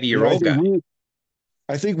 Well, maybe You you're know, I all think gay. we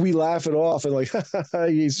I think we laugh it off and like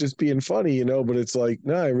he's just being funny, but it's like,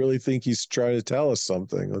 no, I really think he's trying to tell us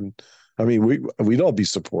something. And I mean, we'd all be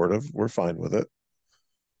supportive. We're fine with it.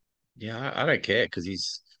 Yeah, I don't care because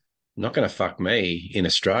he's not going to fuck me in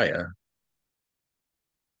Australia.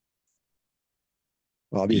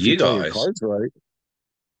 Well, I mean, if you're You playing your guys, cards right,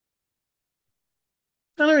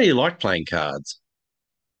 I don't really like playing cards.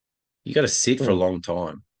 You got to sit for a huh. long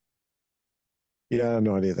time. Yeah, I don't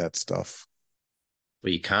know any of that stuff.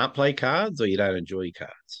 Well, you can't play cards or you don't enjoy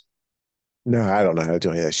cards. No, I don't know how to do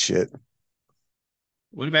any of that shit.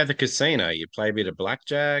 What about the casino? You play a bit of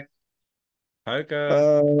blackjack, poker?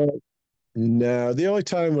 Uh, no, the only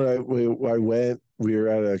time when I went, we were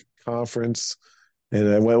at a conference, and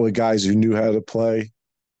I went with guys who knew how to play,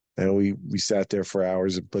 and we sat there for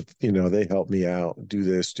hours. But they helped me out, do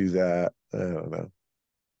this, do that. I don't know.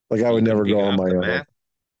 Like I Well, you would couldn't never pick go on up my the own. math.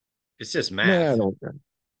 It's just Nah, math. I don't.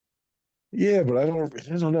 Yeah, but I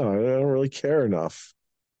don't know. I don't really care enough.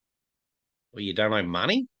 Well, you don't owe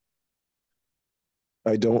money.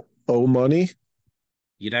 I don't owe money.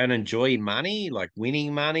 You don't enjoy money, like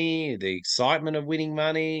winning money, the excitement of winning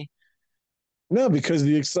money. No, because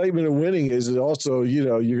the excitement of winning is also,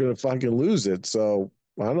 you're gonna fucking lose it. So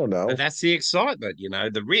I don't But know. that's the excitement,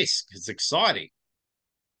 the risk. It's exciting.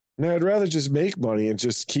 No, I'd rather just make money and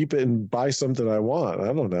just keep it and buy something I want.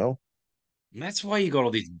 I don't know. And that's why you got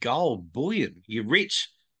all this gold bullion. You're rich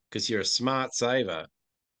because you're a smart saver.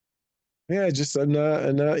 Yeah, just I'm not.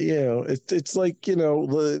 It's like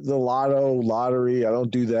the lottery. I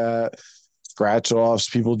don't do that. Scratch offs,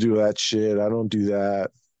 people do that shit. I don't do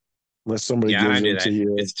that unless somebody Yeah, I gives don't do them to that.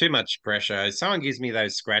 you. It's too much pressure. If someone gives me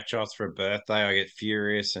those scratch offs for a birthday, I get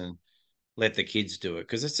furious and let the kids do it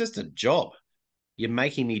because it's just a job. You're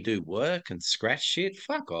making me do work and scratch shit.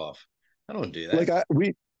 Fuck off. I don't do Like that.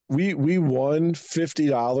 we won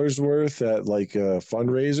 $50 worth at like a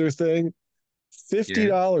fundraiser thing. fifty Yeah.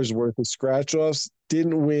 dollars worth of scratch offs,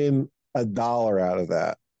 didn't win $1 out of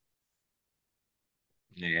that.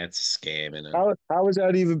 Yeah, it's a scam, isn't it? How is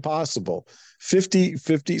that even possible? 50.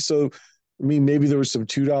 So I mean, maybe there was some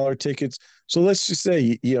 $2 tickets. So let's just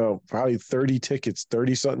say, probably 30 tickets,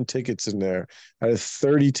 30 something tickets in there. Out of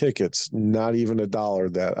 30 tickets, not even $1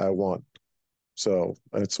 that I won. So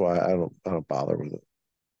that's why I don't bother with it.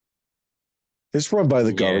 It's run by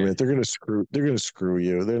the Yeah. government. They're gonna screw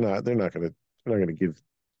you. They're not gonna give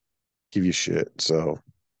you shit. So,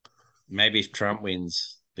 Maybe if Trump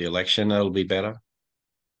wins the election, it'll be better.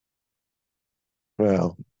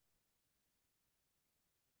 well,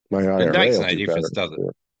 my It IRA makes will no do better. difference, does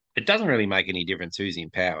it? It doesn't really make any difference who's in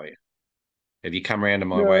power. Have you come around to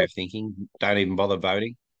my way No, of thinking? Don't even bother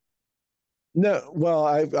voting. no. Well,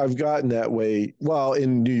 I've gotten that way. Well,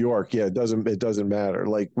 in New York, yeah, it doesn't matter.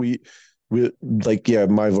 Like we like yeah,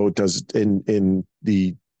 my vote does in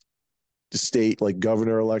the state like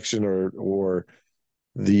governor election or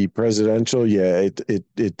the presidential. Yeah,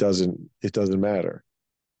 it doesn't matter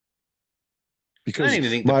I don't because even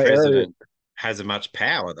think the my area. president has much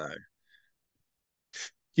power, though.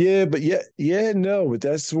 Yeah, but yeah, no, but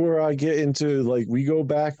that's where I get into like we go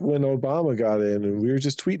back when Obama got in, and we were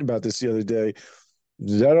just tweeting about this the other day.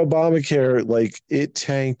 That Obamacare, like it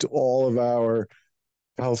tanked all of our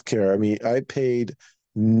healthcare. I mean, I paid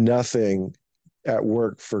nothing at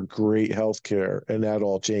work for great healthcare, and that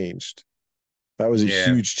all changed. That was a Yeah.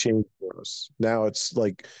 huge change for us. Now it's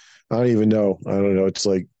like I don't even know. I don't know. It's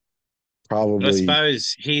like But I probably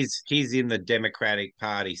suppose he's in the Democratic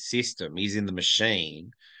Party system. He's in the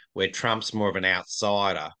machine where Trump's more of an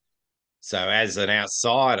outsider. So as an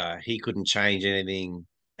outsider, he couldn't change anything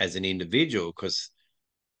as an individual because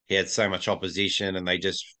he had so much opposition and they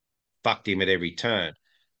just fucked him at every turn.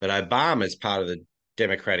 But Obama's part of the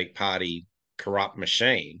Democratic Party corrupt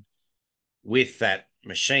machine. With that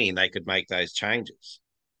machine, they could make those changes.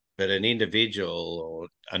 but an individual or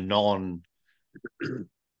a non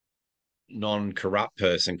corrupt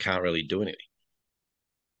person can't really do anything.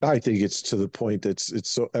 I think it's to the point that it's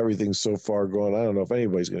so everything's so far gone. I don't know if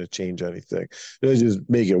anybody's going to change anything. They'll just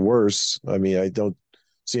make it worse. I mean, I don't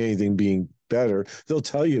see anything being better. They'll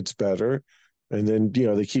tell you it's better, and then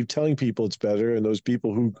they keep telling people it's better, and those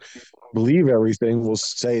people who believe everything will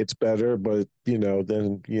say it's better, but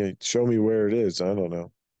then show me where it is. I don't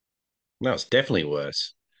know. No, it's definitely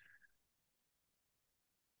worse.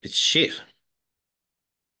 It's shit.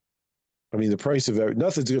 I mean, the price of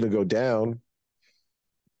nothing's going to go down.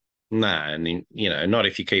 No, and not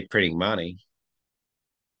if you keep printing money.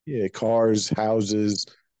 Yeah, cars, houses,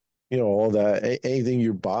 all that. Anything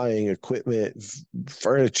you're buying, equipment,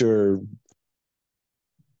 furniture,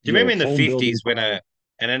 Do you remember in the home building 50s when products.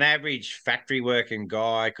 an average factory working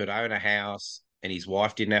guy could own a house and his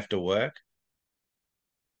wife didn't have to work?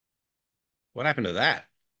 What happened to that?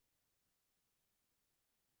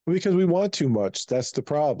 Because we want too much. That's the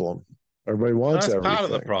problem. Everybody Well, wants that's part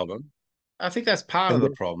of the everything. problem. I think that's part of And the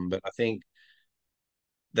problem, but I think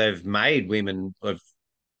they've made women have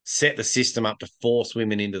set the system up to force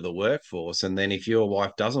women into the workforce, and then if your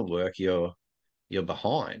wife doesn't work, you're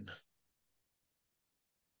behind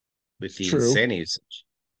with it's the true. incentives.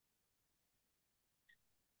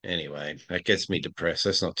 Anyway, that gets me depressed.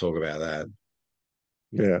 Let's not talk about that.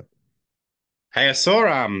 Yeah. Hey, I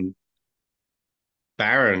saw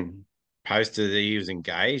Barron posted that he was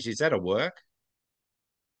engaged. Is that a work?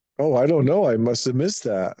 Oh, I don't know. I must have missed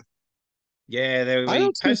that. Yeah, I he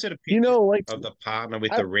don't see, posted a picture like, of the partner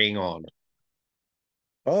with I, the ring on.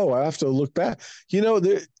 oh, I have to look back.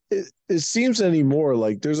 There, it seems anymore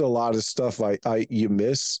like there's a lot of stuff you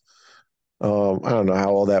miss. I don't know how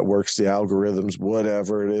all that works, the algorithms,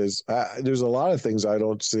 whatever it is. There's a lot of things I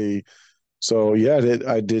don't see. So yeah,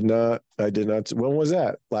 I did not. When was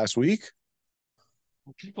that? Last week?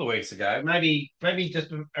 A couple of weeks ago, maybe just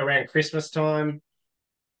around Christmas time.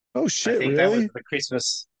 Oh I shit, think that was really? the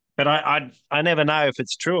Christmas, but I never know if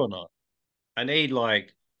it's true or not. I need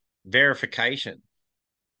like verification.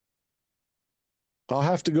 I'll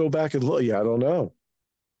have to go back and look. Yeah, I don't know.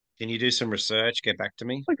 Can you do some research? Get back to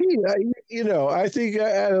me. Like I think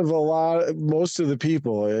out of most of the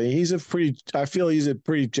people, he's a pretty. I feel he's a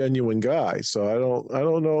pretty genuine guy. So I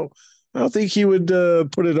don't know. I don't think he would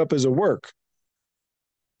put it up as a work.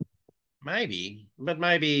 Maybe, but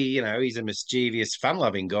maybe he's a mischievous,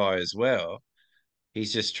 fun-loving guy as well.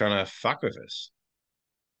 He's just trying to fuck with us.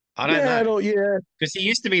 I don't Yeah, I know don't. Yeah, because he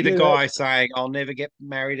used to be the yeah. guy saying, "I'll never get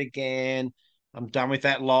married again. I'm done with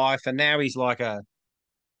that life," and now he's like a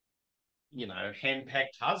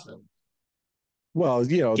henpecked husband. Well,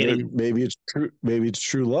 Getting maybe it's true. Maybe it's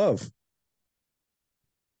true love.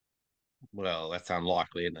 well, that's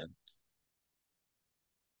unlikely, isn't it?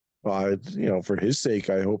 For his sake,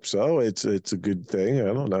 I hope so. It's a good thing.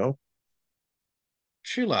 I don't know.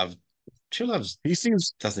 True love, true love He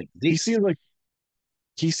seems doesn't he exist. seems like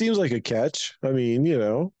he seems like a catch. I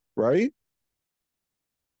mean, right?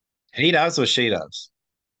 He does or she does.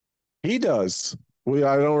 He does. I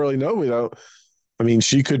don't really know. We don't. I mean,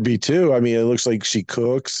 she could be too. I mean, it looks like she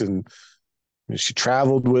cooks and she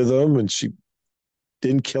traveled with him and she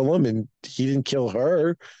didn't kill him and he didn't kill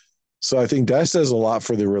her. So I think that says a lot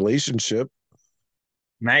for the relationship.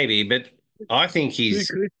 Maybe, but I think He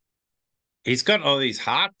he's got all these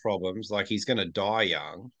heart problems. Like he's going to die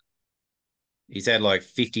young. He's had like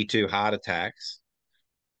 52 heart attacks,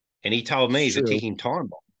 and he told me It's he's a true. ticking time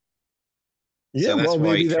bomb. Yeah, So well, that's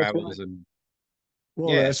why he maybe that's why. travels and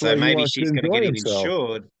Well, yeah. that's So why he maybe wants to she's going to enjoy get him himself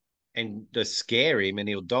insured and just scare him, and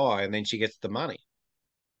he'll die, and then she gets the money.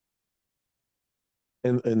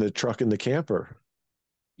 in the truck and the camper,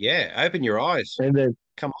 Yeah, open your eyes. and then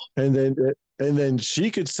Come on, and then and then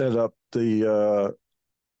she could set up the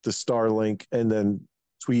Starlink and then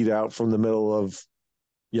tweet out from the middle of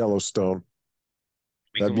Yellowstone.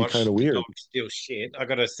 we That'd can be kind watch of the weird. dog steal shit. I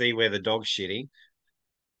got to see where the dog's shitting.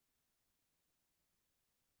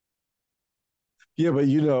 Yeah, but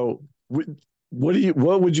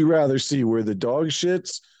what would you rather see? Where the dog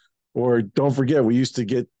shits, or don't forget we used to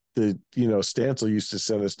get Stancil used to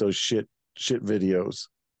send us those shit videos.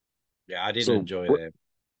 Yeah, I didn't So enjoy that.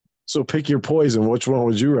 so pick your poison. Which one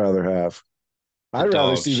would you rather have? The I'd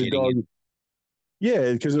rather dog see the shitting dog. it.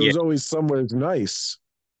 Yeah, because it Yeah, was always somewhere nice.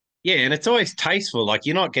 yeah, and it's always tasteful. Like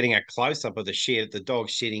you're not getting a close up of the shit, the dog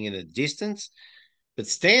shitting in the distance. But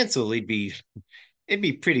Stancil, it'd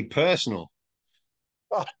be pretty personal.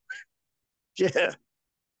 Oh, yeah.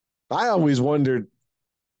 I always wondered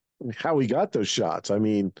how he got those shots. I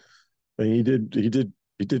mean, he did.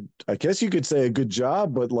 I guess you could say a good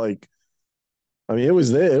job, but like, I mean, it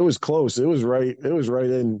was there. It was close. It was right. It was right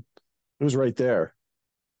in. It was right there.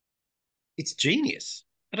 It's genius.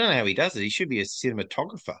 I don't know how he does it. He should be a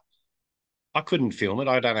cinematographer. I couldn't film it.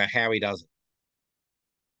 I don't know how he does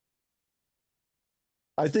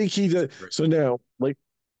I think he did. it. So now,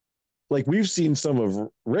 like we've seen some of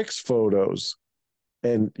Rick's photos,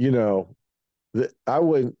 and I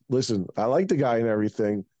wouldn't listen. I like the guy and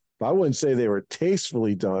everything, but I wouldn't say they were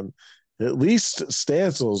tastefully done. At least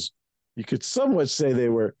Stancil's, you could somewhat say they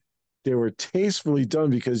were tastefully done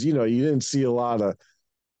because you didn't see a lot of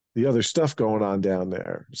the other stuff going on down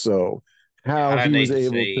there. So Yeah, I how don't he was need to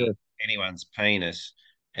able see to, anyone's penis,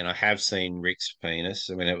 and I have seen Rick's penis.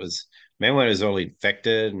 I mean, remember when it was all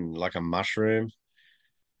infected and like a mushroom?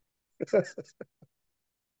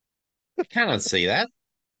 You can't unsee that.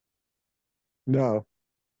 no,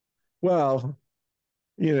 well,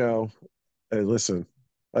 you know, hey, listen,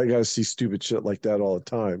 I got to see stupid shit like that all the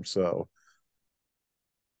time. So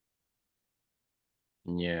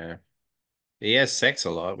Yeah. He has sex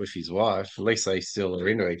a lot with his wife. At least they still are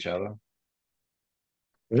into each other.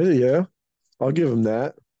 yeah, I'll give him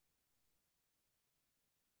that.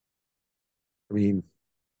 I mean,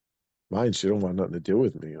 mine, she don't want nothing to do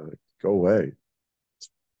with me. Like, go away.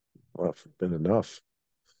 Well, it's been enough.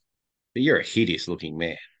 But you're a hideous looking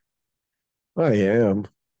man. I am.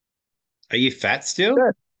 Are you fat still?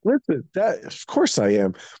 That listen, that of course I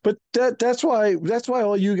am. But that's why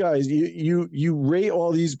all you guys you rate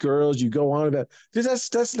all these girls, you go on about because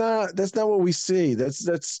that's not what we see. That's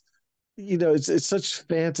it's such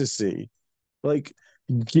fantasy. Like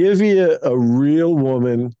give me a real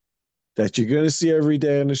woman that you're gonna see every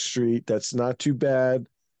day on the street. That's not too bad.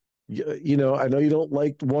 I know you don't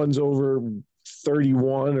like ones over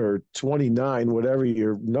 31 or 29, whatever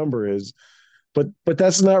your number is, but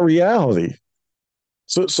that's not reality.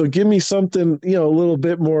 So give me something, a little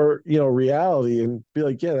bit more, reality and be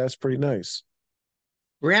like, yeah, that's pretty nice.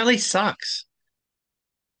 Reality sucks.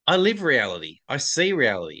 I live reality. I see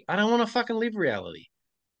reality. I don't want to fucking live reality.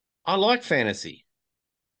 I like fantasy.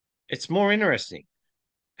 It's more interesting.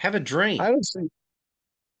 Have a I dream. don't see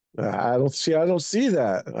I don't see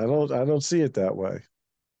that. I don't see it that way.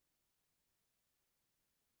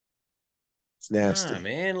 It's Nah, nasty.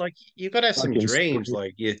 man. Like you've got to have some Fucking dreams. spree.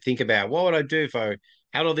 Like you think about what would I do if I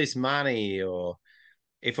had all this money, or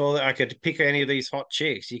if all I could pick any of these hot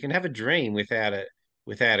chicks. You can have a dream without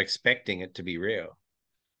expecting it to be real.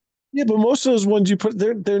 Yeah, but most of those ones you put,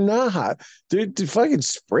 they're not hot. They're fucking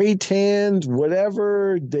spray tanned,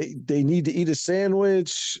 whatever. They need to eat a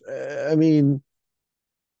sandwich. I mean,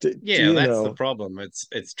 Yeah, that's the problem.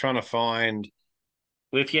 It's trying to find.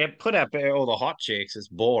 Well, if you put up all the hot chicks, it's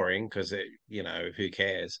boring because who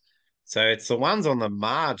cares? So it's the ones on the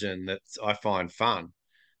margin that I find fun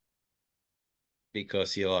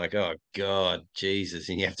because you're like, oh God, Jesus,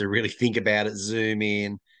 and you have to really think about it, zoom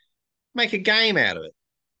in, make a game out of it.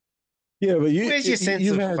 yeah, but Where's your sense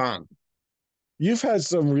you've of had fun? you've had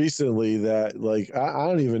some recently that like I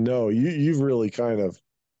don't even know. You've really kind of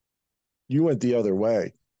you went the other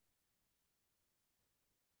way.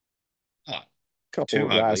 Oh, too Couple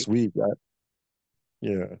last ugly. week.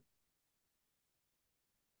 Yeah,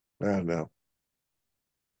 I don't know.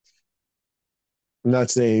 I'm not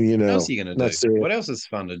saying, What else are you gonna not do? saying, What else is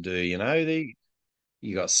fun to do?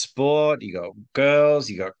 You got sport, you got girls,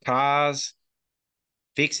 you got cars,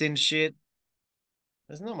 fixing shit.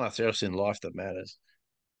 There's not much else in life that matters.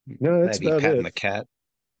 no, that's Maybe about patting it. the cat.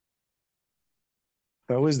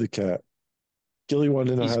 How is the cat? Gilly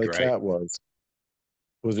wanted to know He's how the great. cat was.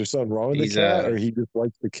 Was there something wrong with the He's cat, or he just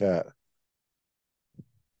likes the cat?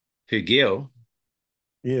 who Gil.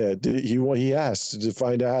 Yeah, did he asked to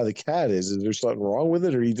find out how the cat is. Is there something wrong with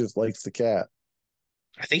it, or he just likes the cat?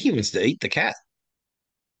 I think he wants to eat the cat.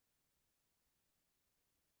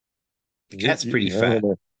 The cat's pretty I don't fat.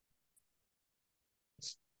 know.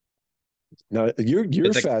 No, you're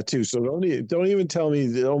But the fat too, so don't even tell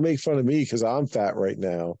me. Don't make fun of me because I'm fat right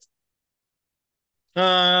now.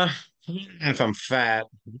 I don't know if I'm fat,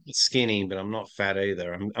 skinny, but I'm not fat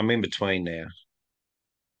either. I'm in between now.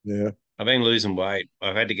 Yeah, I've been losing weight.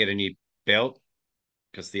 I've had to get a new belt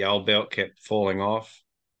because the old belt kept falling off.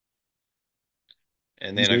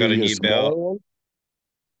 And you then I need got to a get a new smaller belt. one.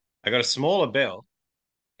 I got a smaller belt,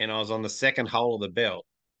 and I was on the second hole of the belt.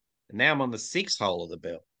 And now I'm on the sixth hole of the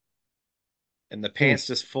belt. And the Hmm. pants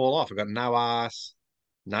just fall off. I've got no ass,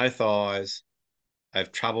 no thighs. I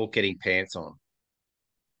have trouble getting pants on.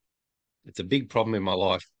 It's a big problem in my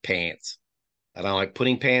life, pants. I don't like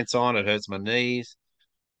putting pants on. It hurts my knees.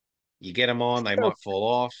 You get them on, they might fall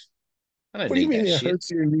off. I don't What do you need mean that it shit. hurts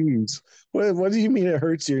your knees? What do you mean it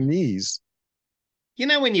hurts your knees? You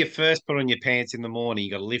know when you first put on your pants in the morning,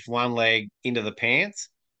 you got to lift one leg into the pants?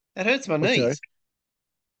 That hurts my Okay. knees.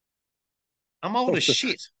 I'm old as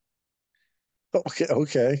shit. Okay.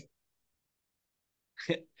 Okay.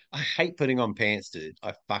 I hate putting on pants, dude.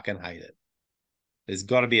 I fucking hate it. There's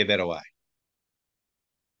got to be a better way.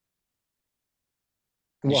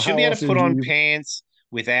 You Well, should be able to put on you pants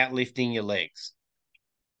without lifting your legs.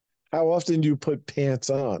 how often do you put pants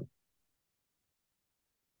on?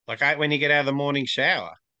 When you get out of the morning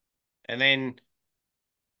shower, and then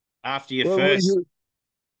after your Well, first,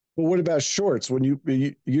 what about shorts? When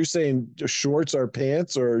you're saying shorts are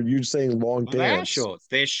pants, or are you saying long well, they are pants? shorts.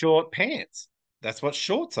 They're short pants. That's what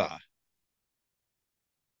shorts are.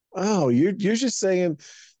 Oh, you're just saying.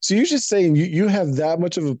 So you're just saying you have that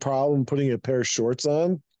much of a problem putting a pair of shorts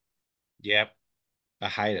on? Yep, I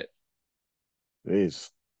hate it. Jeez,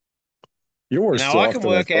 you're worse I off can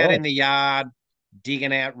than I work out thought. in the yard,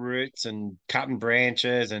 digging out roots and cutting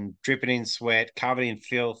branches and dripping in sweat, covered in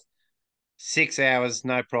filth. 6 hours,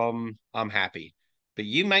 no problem. I'm happy. But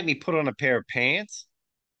you make me put on a pair of pants,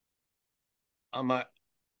 I'm like,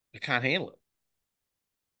 I can't handle it.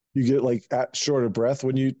 You get like at short of breath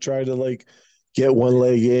when you try to like get one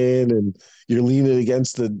leg in, and you're leaning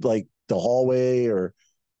against the hallway, or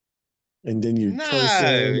and then you're No, cursing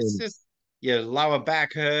it's and just your lower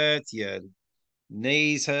back hurts, your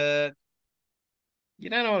knees hurt. You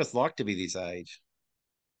don't know what it's like to be this age.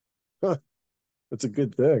 huh, that's a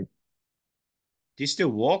good thing. Do you still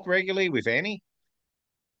walk regularly with Annie?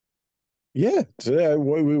 Yeah, today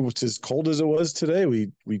was as cold as it was today.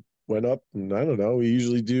 We went up, and I don't know. We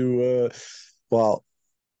usually do. Well,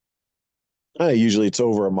 usually it's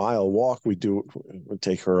over a mile walk. We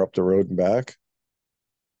take her up the road and back.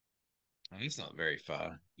 Oh, it's not very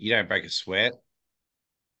far. You don't break a sweat.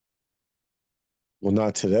 Well,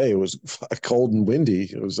 not today. It was cold and windy.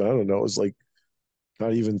 It was, I don't know. It was like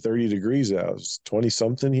not even 30 degrees out. It was 20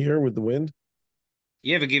 something here with the wind.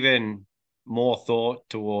 You ever given more thought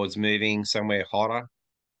towards moving somewhere hotter,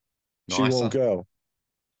 She won't nicer? go.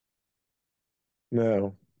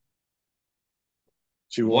 No,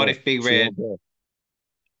 she What won't. if Big She Red won't go.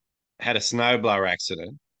 had a snowblower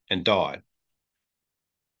accident and died?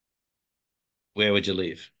 Where would you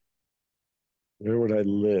live? Where would I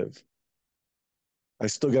live? I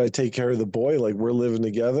still got to take care of the boy. Like we're living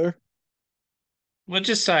together. Well,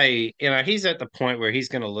 just say, he's at the point where he's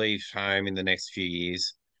going to leave home in the next few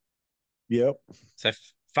years. Yep. So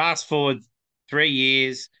fast forward 3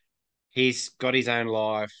 years, he's got his own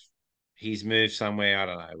life. He's moved somewhere. I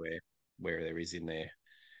don't know where there is in there,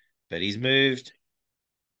 but he's moved.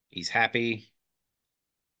 He's happy.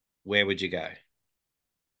 Where would you go?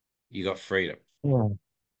 You got freedom. Oh,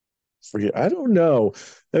 forget. I don't know.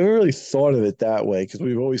 I haven't really thought of it that way because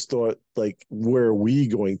we've always thought like, where are we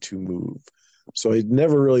going to move? So I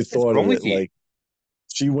never really What's thought wrong of with it you? like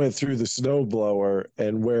she went through the snowblower,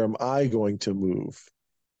 and where am I going to move?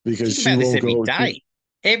 Because Think she about this won't every go. day.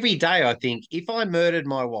 Every day, I think if I murdered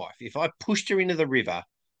my wife, if I pushed her into the river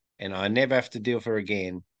and I never have to deal with her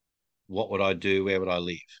again, what would I do? Where would I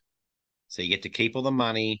live? So you get to keep all the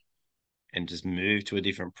money and just move to a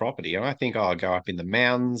different property. And I think I'll go up in the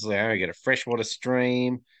mountains, get a freshwater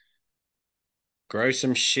stream, grow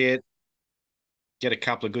some shit, get a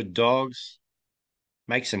couple of good dogs,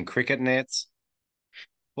 make some cricket nets.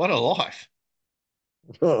 What a life.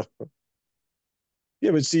 Yeah,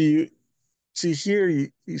 but see here,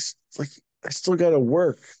 like I still got to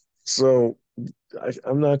work, so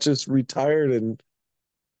I'm not just retired and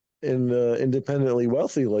independently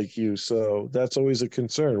wealthy like you. So that's always a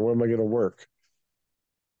concern. Where am I going to work?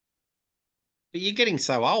 But you're getting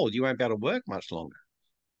so old, you won't be able to work much longer.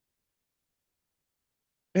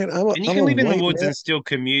 Man, And you I'm can a live in the white woods man. and still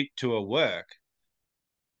commute to a work.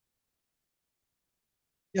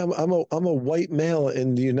 Yeah, I'm a white male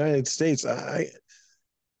in the United States. I'm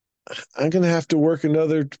going to have to work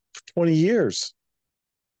another 20 years.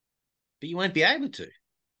 But you won't be able to.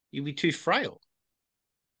 You'll be too frail.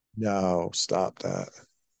 No, stop that.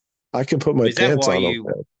 I can put my Is that pants why on you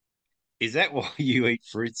okay. is that why you eat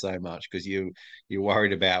fruit so much? Because you're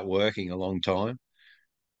worried about working a long time?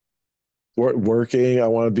 Working, I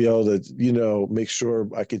want to be able to, make sure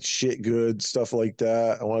I could shit good, stuff like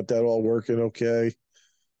that. I want that all working okay.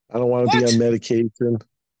 I don't want to be on What? medication.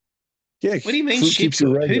 Yeah, What do you mean fruit shit keeps you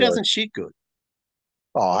good? Who regular. doesn't shit good?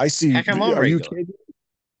 Oh, I How see. come I'm Are you regular? kidding?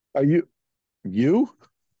 Are you?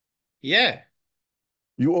 Yeah.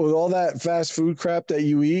 You with all that fast food crap that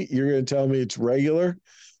you eat, you're gonna tell me it's regular?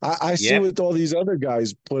 I see Yep. what all these other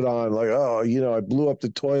guys put on, like, oh, I blew up the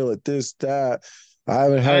toilet, this, that. I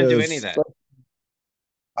haven't I had don't do a any of that.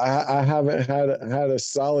 I haven't had a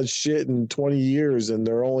solid shit in 20 years, and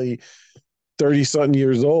they're only 30 something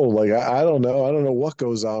years old. Like I don't know. I don't know what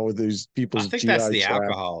goes on with these I people's think that's GI the tract.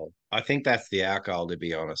 alcohol. I think that's the alcohol, to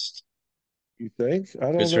be honest. You think?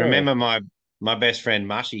 I don't Because know. remember, my best friend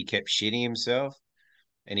Mushy kept shitting himself,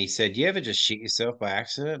 and he said, "You ever just shit yourself by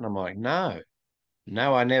accident?" And I'm like, "No,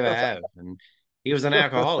 no, I never have." And he was an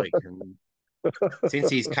alcoholic, and since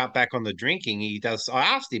he's cut back on the drinking, he does. I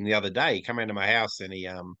asked him the other day. He came into my house, and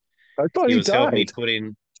I thought he he was helping me died. put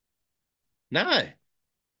in. No,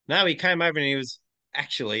 no, he came over and he was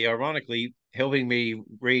actually, ironically, helping me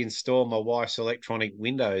reinstall my wife's electronic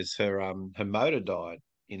windows. Her motor died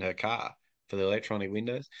in her car for the electronic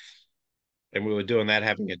windows, and we were doing that,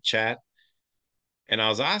 having a chat. And I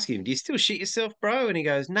was asking him, "Do you still shit yourself, bro?" And he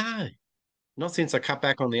goes, "No, not since I cut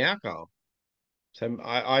back on the alcohol." So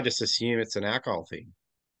I just assume it's an alcohol thing.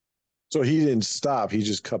 So he didn't stop. He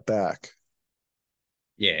just cut back.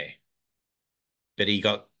 Yeah, but he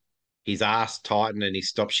got his ass tightened and he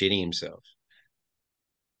stopped shitting himself.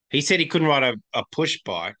 He said he couldn't ride a push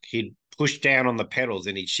bike. He'd push down on the pedals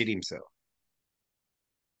and he'd shit himself.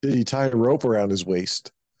 Did he tie a rope around his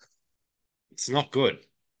waist? It's not good.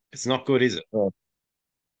 It's not good, is it? Oh,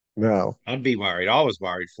 no. I'd be worried. I was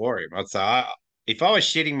worried for him. I'd say, if I was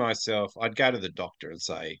shitting myself, I'd go to the doctor and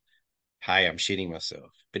say, "Hey, I'm shitting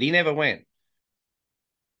myself." But he never went.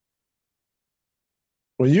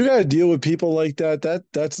 When you got to deal with people like that,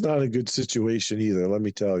 that's not a good situation either. Let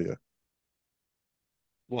me tell you.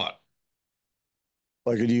 What?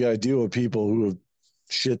 Like you got to deal with people who have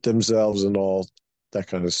shit themselves and all that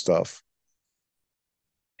kind of stuff.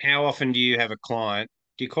 How often do you have a client?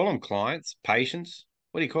 Do you call them clients? Patients?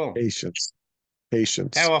 What do you call them? Patience,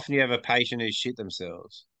 patience. How often do you have a patient who shit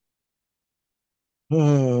themselves?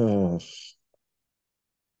 I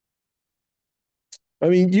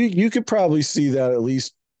mean, you could probably see that at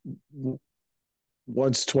least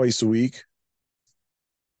once, twice a week.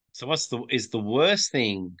 So is the worst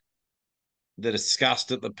thing the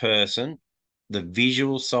disgust at the person, the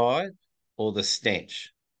visual side, or the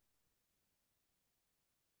stench?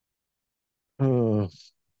 Uh,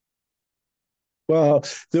 well,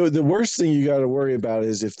 the worst thing you got to worry about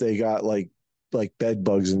is if they got like bed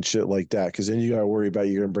bugs and shit like that, because then you got to worry about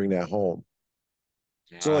you're gonna bring that home.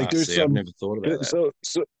 So like Ah, there's see, I've some never thought about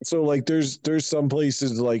that. so like there's some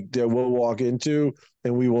places like that we'll walk into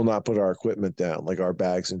and we will not put our equipment down, like our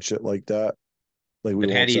bags and shit like that. Like we But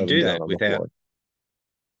how won't do you set them do down that on the without? floor.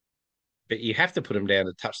 But you have to put them down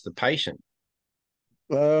to touch the patient.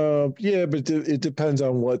 Yeah, but it depends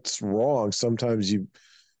on what's wrong. Sometimes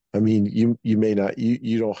I mean, you may not,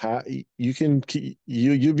 you don't have, you can keep,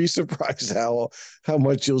 you'd be surprised how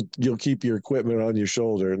much you'll keep your equipment on your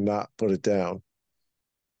shoulder and not put it down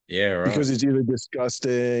Yeah, right. because it's either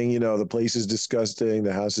disgusting, the place is disgusting,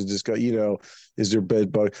 the house is disgusting, is there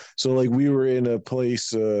bed bug? So like we were in a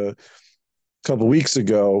place a couple weeks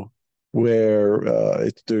ago where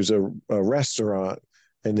there's a restaurant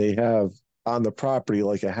and they have on the property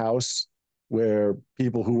like a house where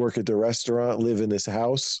people who work at the restaurant live in this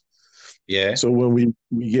house. Yeah. So when we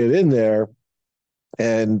get in there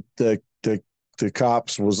and the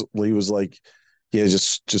cops he was like, yeah,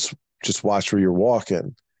 just watch where you're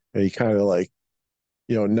walking. And he kind of like,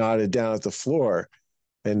 nodded down at the floor.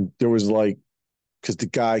 And there was like, because the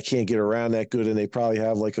guy can't get around that good, and they probably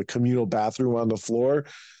have like a communal bathroom on the floor,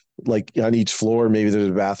 like on each floor. Maybe there's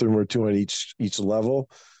a bathroom or two on each level,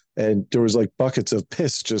 and there was like buckets of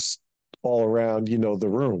piss just all around, the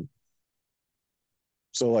room.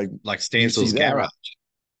 So like Like you see Stansel's that, garage.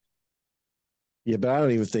 yeah, but I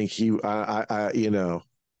don't even think it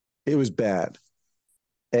was bad,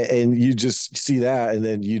 and you just see that, and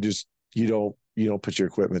then you don't put your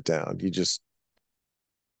equipment down. You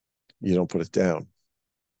don't put it down.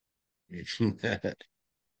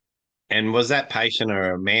 And was that patient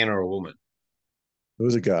a man or a woman? It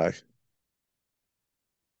was a guy.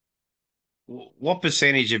 What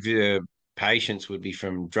percentage of your patients would be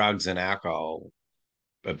from drugs and alcohol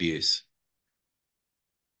abuse?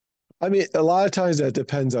 I mean, a lot of times that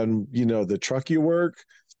depends on the truck you work.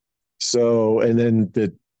 So, and then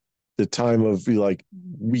the time of like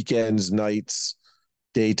weekends, nights,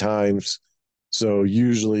 daytimes. So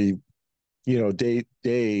usually,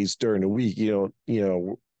 days during the week, you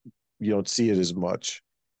don't see it as much.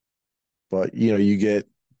 But you get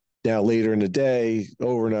now later in the day,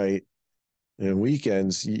 overnight, and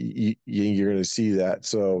weekends, you're going to see that.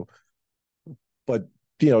 So, but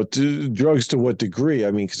drugs to what degree?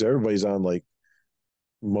 I mean, because everybody's on like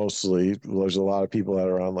mostly. There's a lot of people that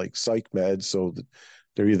are on like psych meds, so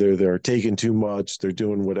they're taking too much, they're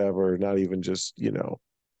doing whatever, not even just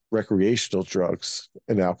recreational drugs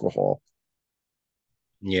and alcohol.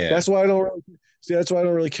 Yeah. That's why I don't really, see. That's why I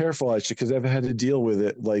don't really care for that shit because I've had to deal with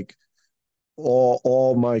it like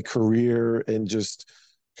all my career and just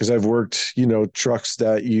because I've worked, trucks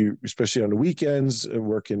that you, especially on the weekends and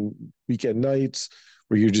working weekend nights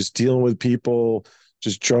where you're just dealing with people,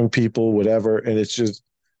 just drunk people, whatever. And it's just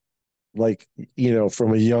like,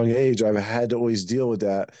 from a young age, I've had to always deal with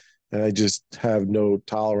that. And I just have no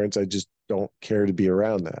tolerance. I just don't care to be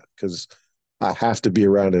around that because I have to be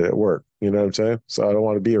around it at work. You know what I'm saying? So I don't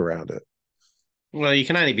want to be around it. Well, you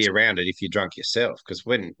can only be around it if you're drunk yourself. Because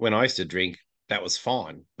when I used to drink, that was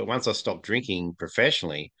fine. But once I stopped drinking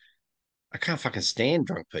professionally, I can't fucking stand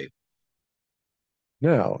drunk people.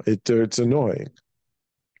 No, it's annoying.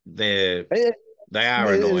 They're And they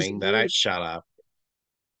are it's annoying. They don't shut up.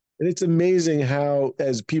 And it's amazing how,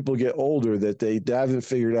 as people get older, that they haven't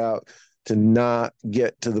figured out to not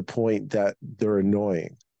get to the point that they're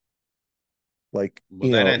annoying. Like,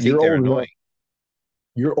 Well, they don't think you're they're old annoying. enough.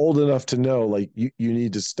 You're old enough to know, like, you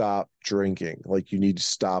need to stop drinking. Like, you need to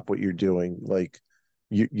stop what you're doing. Like,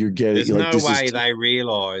 you're getting There's like no this is way they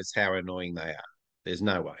realize how annoying they are. There's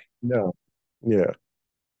no way. no, yeah,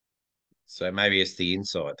 So maybe it's the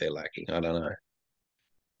insight they're lacking. I don't know.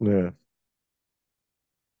 yeah.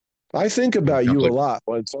 I think A about you couple a of lot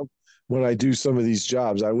when I do some of these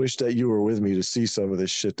jobs. I wish that you were with me to see some of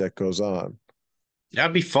this shit that goes on.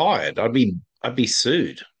 I'd be fired. I'd be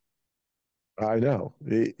sued. I know.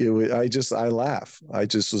 I laugh. I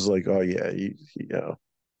just was like, oh yeah,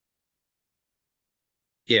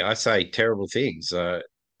 Yeah, I say terrible things.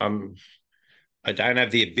 I'm I don't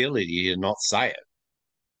have the ability to not say it.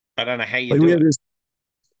 I don't know how you like do it.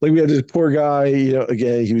 we had this poor guy.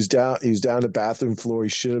 Again, he was down the bathroom floor. He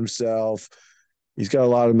shit himself. He's got a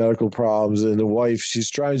lot of medical problems, and the wife, she's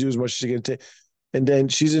trying to do as much as she can take. And then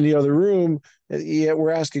she's in the other room, and yeah,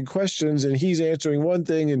 we're asking questions, and he's answering one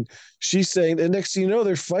thing, and she's saying, and next thing you know,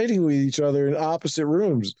 they're fighting with each other in opposite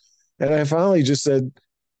rooms. And I finally just said,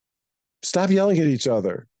 "Stop yelling at each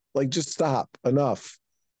other. Like, just stop. Enough."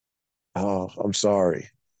 Oh, I'm sorry.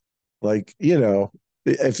 Like,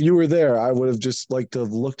 if you were there, I would have just liked to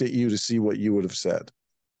have looked at you to see what you would have said.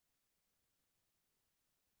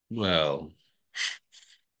 Well,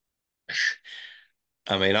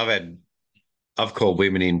 I mean, I've called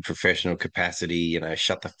women in professional capacity,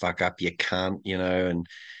 shut the fuck up, you can't, and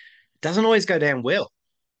it doesn't always go down well.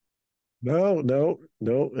 No, no,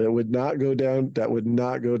 no, it would not go down. That would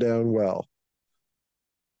not go down well.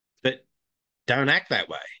 But don't act that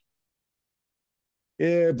way.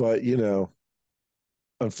 Yeah, but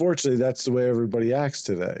unfortunately, that's the way everybody acts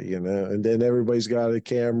today. And then everybody's got a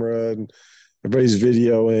camera and everybody's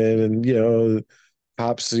videoing, and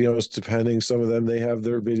cops, depending, some of them they have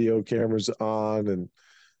their video cameras on, and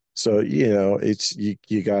so it's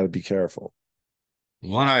you got to be careful.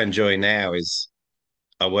 What I enjoy now is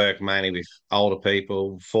I work mainly with older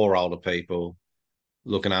people, for older people,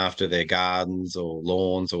 looking after their gardens or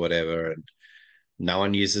lawns or whatever. And no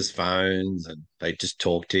one uses phones and they just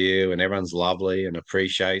talk to you and everyone's lovely and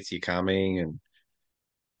appreciates you coming. And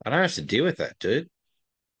I don't have to deal with that, dude.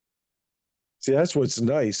 See, that's what's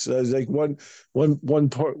nice. Like one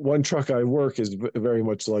truck I work is very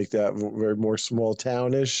much like that, very more small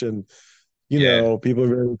townish, and Yeah. people are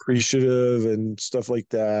very appreciative and stuff like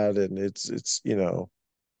that. And it's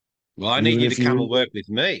Well, I need even you to if come you, and work with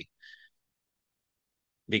me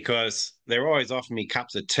because they're always offering me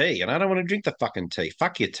cups of tea and I don't want to drink the fucking tea.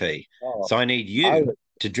 Fuck your tea. oh, So I need I you would,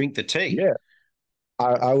 to drink the tea. yeah,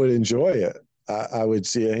 I would enjoy it. I would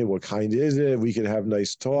say, hey, what kind is it? We could have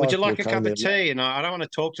nice Would you talk. like What a kind cup of of, tea? And I don't want to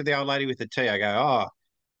talk to the old lady with the tea. I go, oh,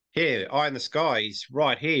 here, eye in the sky. He's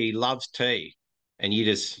right here. He loves tea. And you're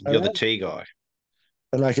the tea guy.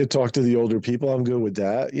 and I could talk to the older people. I'm good with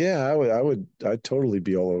that. Yeah, I'd totally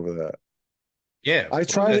be all over that. Yeah. I Well,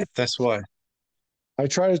 try to that's why. I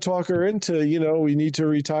try to talk her into, we need to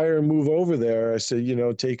retire and move over there. I said,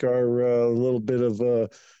 take our little bit of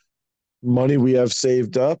money we have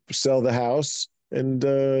saved up, sell the house, and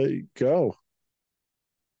go.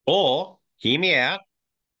 Or, hear me out,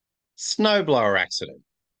 snowblower accident.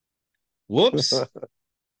 Whoops.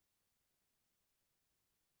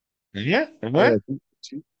 Yeah. Yeah, What?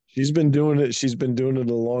 she's been doing it. She's been doing it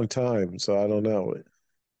a long time, so I don't know.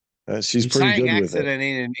 She's I'm pretty saying good with it. accident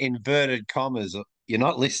in inverted commas. You're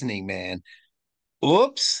not listening, man.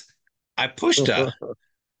 Whoops. I pushed her.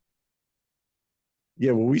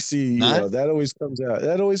 Yeah, well, we see, No? that always comes out.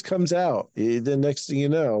 That always comes out. The next thing you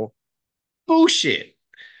know, Bullshit.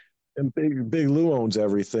 and Big Lou owns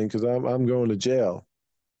everything because I'm going to jail.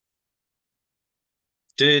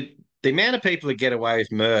 Dude, the amount of people that get away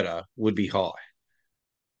with murder would be high.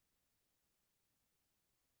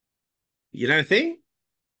 You don't think?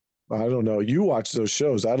 I don't know. You watch those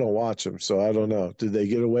shows. I don't watch them, so I don't know. Did they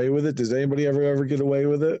get away with it? Does anybody ever get away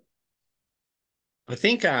with it? I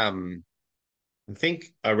think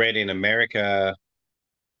I read in America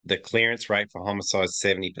the clearance rate for homicide is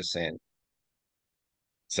 70%.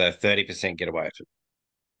 So 30% get away with it.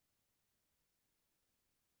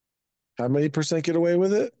 How many percent get away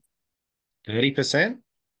with it? 30%?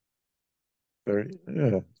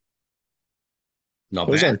 Yeah. Not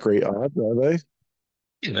Those aren't bad. great odds, are they?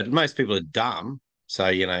 Yeah, but most people are dumb. So,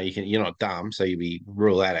 you're not dumb, so you be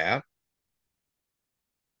rule that out.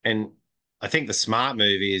 And I think the smart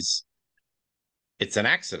move is it's an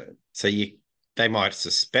accident. So they might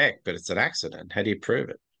suspect, but it's an accident. How do you prove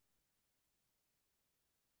it?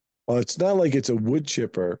 Well, it's not like it's a wood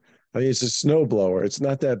chipper. I mean, it's a snow blower. It's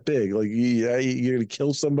not that big. Like you're gonna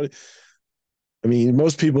kill somebody. I mean,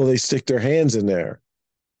 most people they stick their hands in there.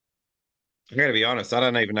 I gotta be honest, I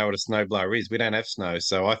don't even know what a snowblower is. We don't have snow,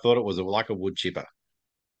 so I thought it was like a wood chipper.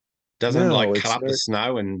 Doesn't it No, like cut it's up the not.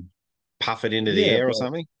 snow and puff it into the Yeah, air or but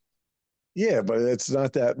something? it's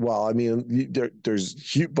not that. Well, I mean, there's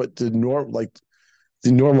huge, but the normal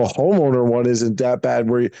homeowner one isn't that bad.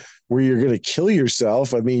 Where you're gonna kill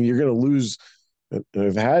yourself. I mean, you're gonna lose.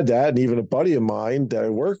 I've had that, and even a buddy of mine that I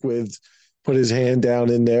work with put his hand down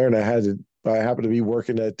in there, and I happened to be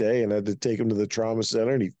working that day, and I had to take him to the trauma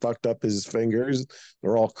center, and he fucked up his fingers.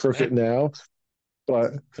 They're all crooked now.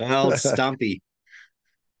 But The old Stumpy,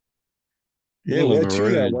 yeah, we little had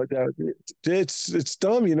two that maroon. went out. It's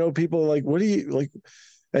dumb, People are like, what do you like?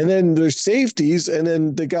 And then there's safeties, and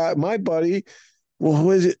then the guy, my buddy, well,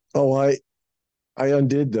 who is it? Oh, I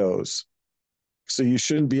undid those. So you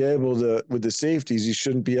shouldn't be able to with the safeties. You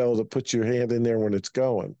shouldn't be able to put your hand in there when it's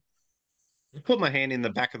going. I put my hand in the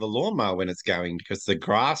back of the lawnmower when it's going because the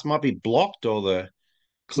grass might be blocked or the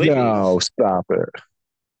clip No, is. stop it.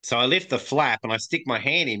 So I lift the flap and I stick my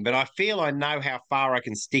hand in, but I feel I know how far I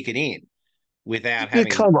can stick it in without Yeah, having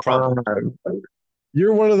come problems. on.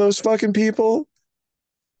 You're one of those fucking people.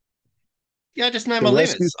 Yeah, I just know The my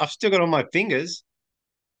rescue. limits. I've still got all my fingers.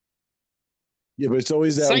 Yeah, but it's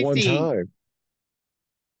always that one Safety time.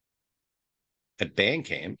 at band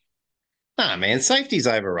camp. Nah, man, safety's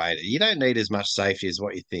overrated. You don't need as much safety as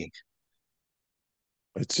what you think.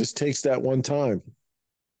 It just takes that one time.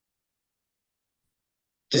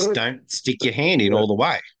 Just don't stick your hand in all the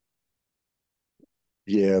way.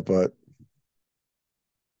 Yeah, but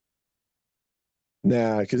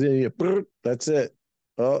nah, because then that's it.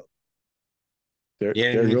 Oh, there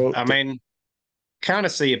Yeah, go. I mean, kind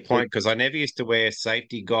of see your There, point because I never used to wear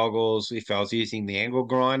safety goggles if I was using the angle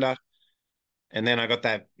grinder. And then I got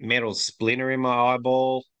that metal splinter in my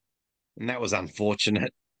eyeball, and that was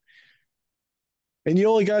unfortunate. and you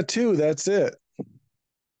only got two. That's it.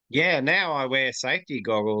 Yeah, now I wear safety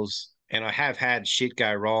goggles, and I have had shit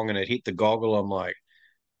go wrong, and it hit the goggle. I'm like,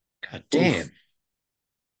 God Oof. damn.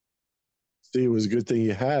 See, it was a good thing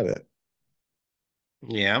you had it.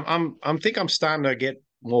 Yeah, I'm think I'm starting to get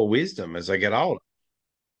more wisdom as I get older.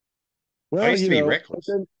 I Well, used to be but reckless.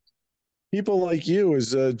 then people like you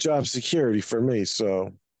is job security for me.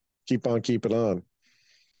 So keep on keeping on.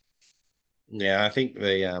 Yeah, I think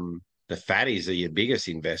the fatties are your biggest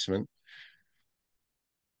investment.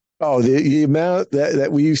 Oh, the amount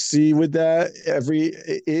that we see with that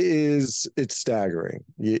it's staggering.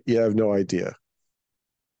 You have no idea.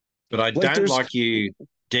 But I Like don't there's like you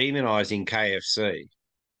demonizing KFC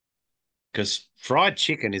because fried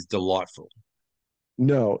chicken is delightful.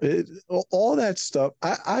 no all that stuff.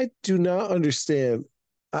 I do not understand.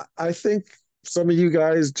 I think some of you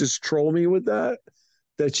guys just troll me with that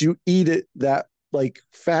you eat it that like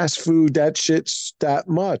fast food that shit's that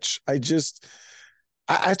much.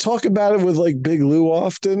 I talk about it with like Big Lou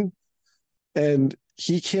often, and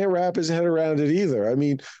he can't wrap his head around it either. I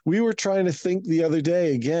mean, we were trying to think the other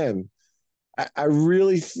day again. I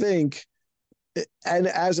really think, and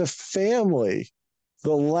as a family,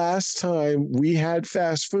 the last time we had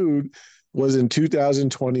fast food was in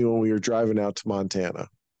 2020 when we were driving out to Montana.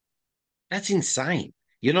 That's insane.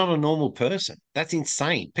 You're not a normal person. That's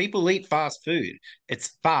insane. People eat fast food.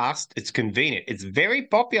 It's fast, it's convenient, it's very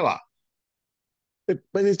popular.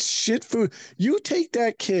 But it's shit food. You take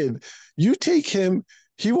that kid, you take him,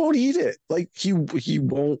 he won't eat it. Like he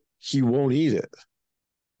won't eat it.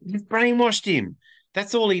 You've brainwashed him.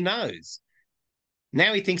 That's all he knows.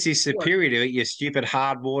 Now he thinks he's What? superior to your stupid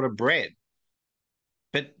hard water bread.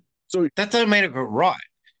 But So that don't make it right.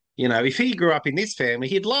 If he grew up in this family,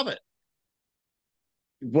 he'd love it.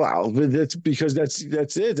 wow, that's because that's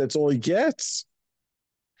it. That's all he gets.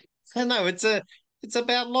 I know it's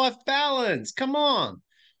about life balance. Come on.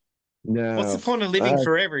 What's the No, point of living I,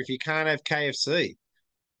 forever if you can't have KFC?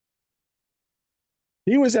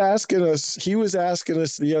 he was asking us. He was asking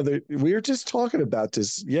us the other. We were just talking about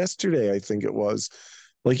this yesterday. I think it was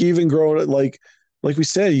like even growing up, like we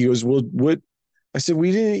said. He goes, "Well, what?" I said,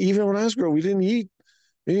 "We didn't even when I was growing. We didn't eat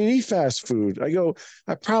fast food." I go,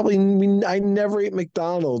 I never ate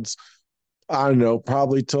McDonald's. I don't know,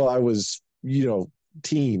 probably till I was,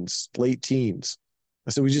 teens, late teens.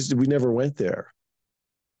 I said, we never went there.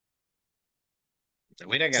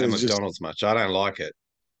 We don't go So to it's just, McDonald's much. I don't like it.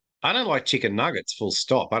 I don't like chicken nuggets, full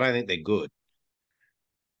stop. I don't think they're good.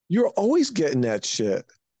 you're always getting that shit.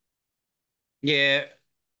 Yeah,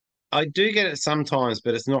 I do get it sometimes,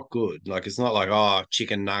 but it's not good. Like, it's not like, oh,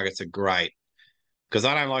 chicken nuggets are great. Because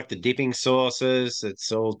I don't like the dipping sauces.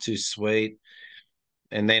 It's all too sweet.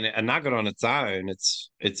 And then a nugget on its own,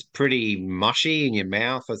 it's pretty mushy in your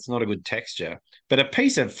mouth. It's not a good texture. But a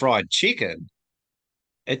piece of fried chicken,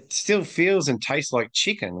 it still feels and tastes like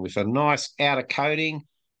chicken with a nice outer coating.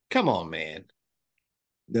 Come on, man.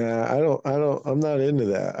 Nah, I'm not into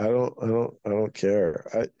that. I don't care.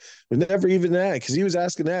 But never even that because he was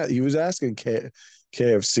asking that. He was asking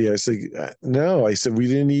KFC. I said, no. I said, we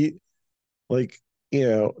didn't eat like,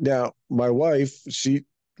 now my wife,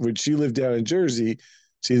 when she lived down in Jersey,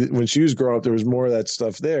 when she was growing up, there was more of that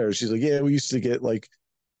stuff there. She's like, yeah, we used to get like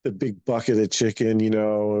the big bucket of chicken,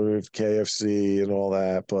 with KFC and all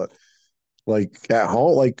that. But like at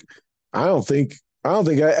home, like I don't think I don't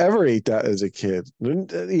think I ever ate that as a kid.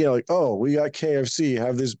 Like, oh, we got KFC,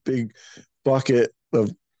 have this big bucket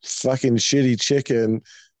of fucking shitty chicken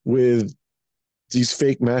with these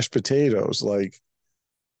fake mashed potatoes. Like,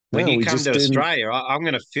 When no, you we come just to didn't. Australia, I'm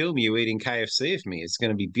going to film you eating KFC with me. It's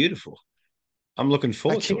going to be beautiful. I'm looking I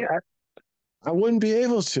forward to can't. it. I wouldn't be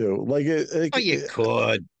able to. Oh, you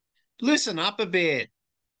could. Loosen up a bit.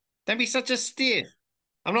 Don't be such a stiff.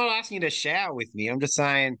 I'm not asking you to shower with me. I'm just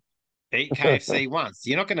saying eat KFC once.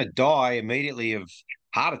 You're not going to die immediately of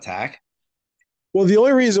heart attack. well, the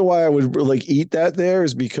only reason why I would like eat that there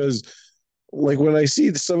is because like when I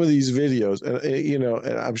see some of these videos, and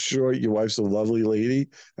and I'm sure your wife's a lovely lady.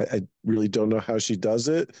 I really don't know how she does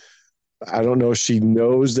it. I don't know if she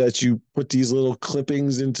knows that you put these little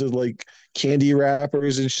clippings into like candy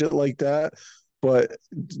wrappers and shit like that, but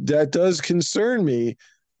that does concern me.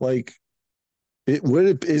 Like,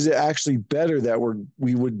 is it actually better that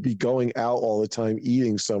we would be going out all the time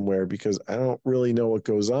eating somewhere because I don't really know what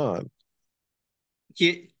goes on.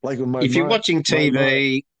 You, Like with if you're watching my mind.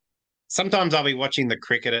 TV, sometimes I'll be watching the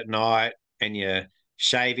cricket at night and you're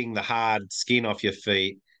shaving the hard skin off your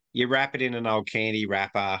feet. You wrap it in an old candy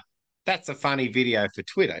wrapper. That's a funny video for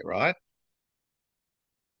Twitter, right?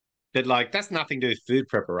 But like, that's nothing to do with food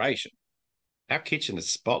preparation. Our kitchen is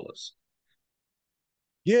spotless.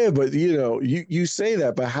 Yeah, but you say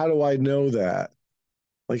that, but how do I know that?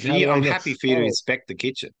 Like, how do Yeah, I I'm know? happy for you to Oh, inspect the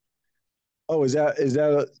kitchen. Does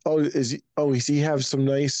he have some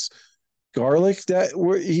nice garlic that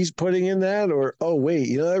he's putting in that? Or oh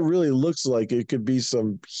wait, that really looks like it could be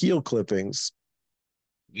some heel clippings.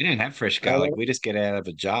 We don't have fresh I garlic. don't. We just get it out of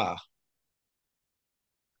a jar.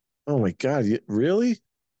 Oh my god, really?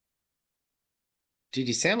 Dude,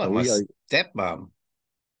 you sound like Oh, my we got. stepmom.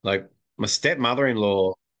 Like my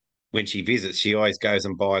stepmother-in-law, when she visits, she always goes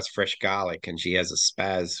and buys fresh garlic and she has a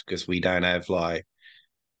spaz because we don't have like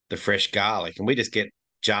the fresh garlic and we just get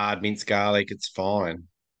jarred minced garlic. It's fine.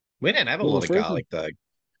 We don't have a Well, lot of first of garlic though.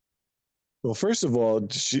 well, first of all,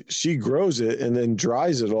 she grows it and then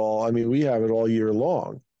dries it all. I mean, we have it all year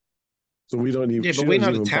long, so we don't even. Yeah, but She we're doesn't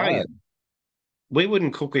not even buy it. Italian. We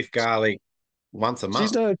wouldn't cook with garlic once a She's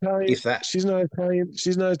month, not Italian. if that. She's not Italian.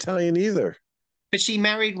 She's not Italian either. But she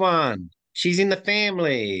married one. She's in the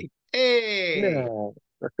family. Hey, No,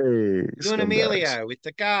 hey, you and scumbags. Emilio with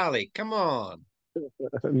the garlic. Come on.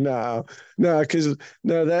 No, no, because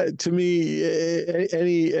no, that to me,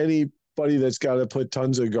 anybody that's got to put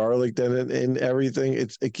tons of garlic then in everything,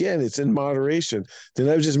 it's in moderation. Then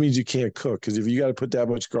that just means you can't cook because if you got to put that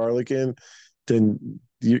much garlic in, then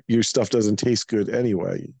your stuff doesn't taste good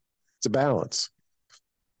anyway. It's a balance.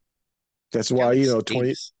 That's why Garlic 20,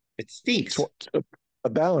 stinks. It stinks. a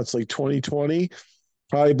balance like 2020,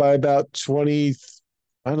 probably by about 20,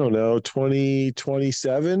 I don't know,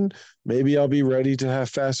 2027, maybe I'll be ready to have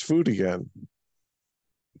fast food again.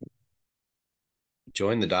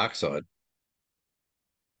 Join the dark side.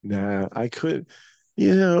 Nah, I could,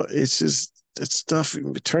 it's just that stuff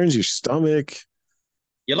it turns your stomach.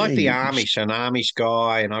 You're Yeah, like the Amish, an Amish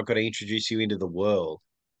guy, and I've got to introduce you into the world.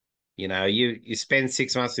 You spend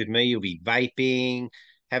 6 months with me, you'll be vaping,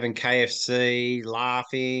 having KFC,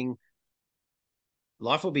 laughing.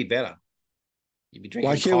 Life will be better. You'd be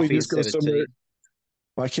Why drinking can't we coffee just go instead of somewhere? tea.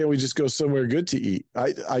 Why can't we just go somewhere good to eat?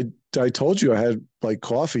 I told you I had like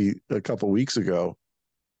coffee a couple weeks ago.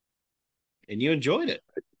 And you enjoyed it.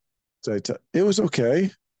 It was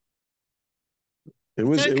okay. It It's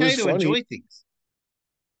was it okay was to funny. enjoy things.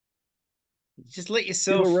 Just let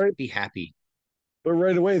Yeah, yourself be happy. but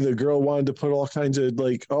right away the girl wanted to put all kinds of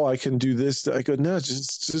like, oh, I can do this. I go, no,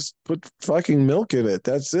 just put fucking milk in it.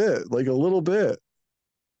 That's it. Like a little bit.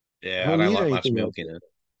 I Yeah, I don't don't need like much anything milk else. in it.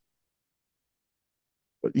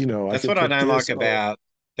 But I That's could what I put don't like this. Oh, about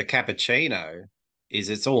the cappuccino is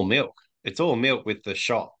it's all milk. It's all milk with the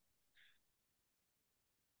shot.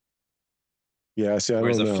 yeah. See, I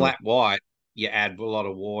Whereas don't a know. flat white, you add a lot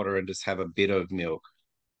of water and just have a bit of milk.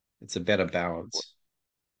 It's a better balance.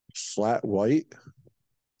 Flat white.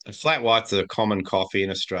 A flat white's a common coffee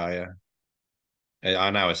in Australia. I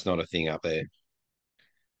know it's not a thing up there.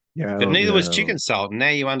 Yeah, I But don't neither was know. chicken salt. Now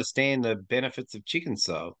you understand the benefits of chicken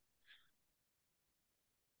salt.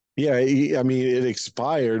 Yeah, I mean, it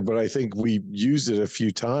expired, but I think we used it a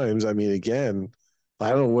few times. I mean, again, I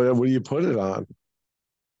don't know what do you put it on.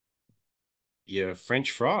 Your French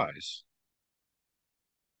fries.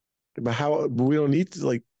 But how we don't need to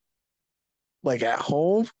like at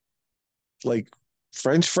home, like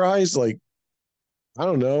French fries, like I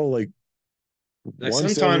don't know, like Like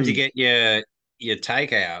once sometimes you every get your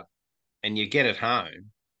takeout and you get it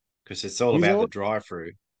home because it's all we about the don't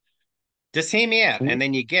drive-through. Just hear me out, we, and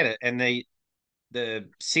then you get it, and the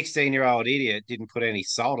 16-year-old idiot didn't put any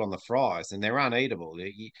salt on the fries, and they're uneatable.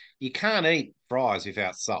 You can't eat fries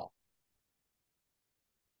without salt.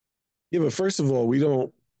 yeah, but first of all, we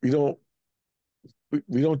don't we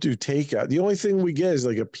don't do takeout. The only thing we get is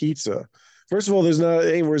like a pizza. First of all, there's not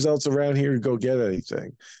anywhere else around here to go get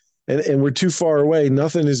anything. And we're too far away.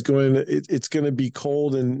 Nothing is going to it's going to be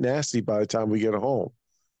cold and nasty by the time we get home.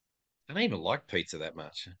 I don't even like pizza that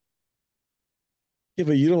much. Yeah,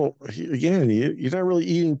 but you don't. Again, you're not really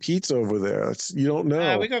eating pizza over there. You don't We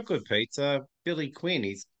know. got good pizza. Billy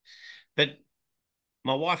Quinn, but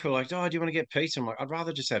my wife were like, "Oh, do you want to get pizza?" I'm like, "I'd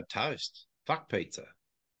rather just have toast. Fuck pizza.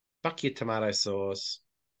 Fuck your tomato sauce.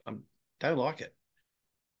 I don't like it.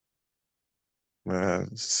 Uh,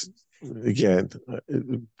 Again,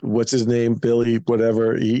 what's his name? Billy,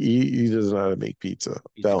 whatever. He doesn't know how to make pizza. I'm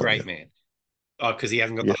He's a telling you. great man. Oh, because he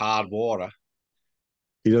hasn't got Yeah, the hard water.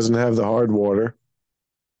 he doesn't have the hard water.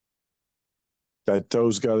 That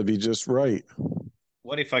dough's got to be just right.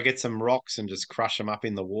 What if I get some rocks and just crush them up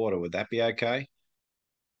in the water? Would that be okay?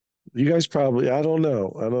 You guys probably. I don't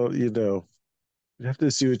know. I don't. You have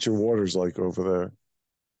to see what your water's like over there.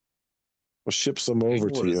 We'll ship some Our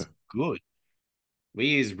over to you. water's good. We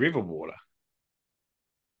use river water.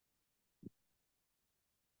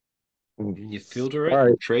 Mm. And you filter All it right.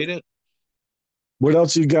 and treat it. What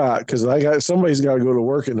else you got? Because I got somebody's got to go to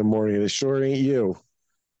work in the morning, and it sure ain't you.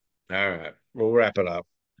 All right. We'll wrap it up.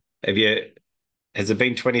 Have you has it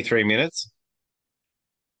been 23 minutes?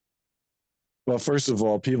 Well, first of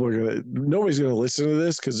all, people are gonna nobody's gonna listen to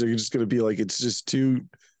this because they're just gonna be like, it's just two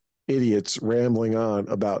idiots rambling on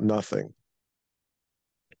about nothing.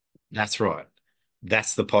 That's right.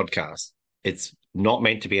 That's the podcast. It's not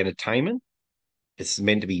meant to be entertainment. It's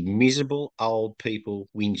meant to be miserable old people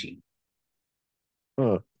whinging.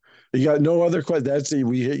 Huh. You got no other questions? That's it.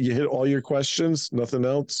 You hit all your questions. Nothing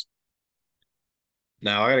else.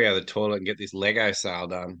 No, I gotta go to the toilet and get this Lego sale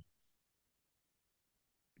done.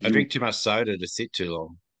 I You drink too much soda to sit too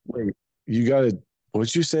long. wait. You got to.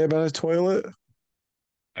 What'd you say about a toilet?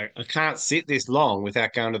 I can't sit this long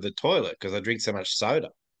without going to the toilet because I drink so much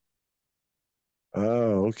soda.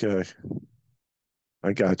 Oh, okay.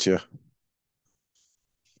 I got you.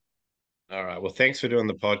 All right. Well, thanks for doing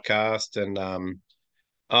the podcast. And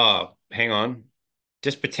oh, hang on.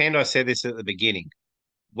 Just pretend I said this at the beginning.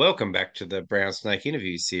 Welcome back to the Brown Snake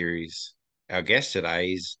interview series. Our guest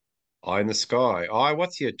today is Eye in the Sky.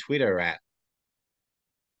 What's your Twitter at?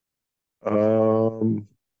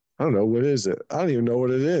 I don't know what is it. I don't even know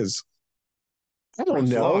what it is. I don't Rough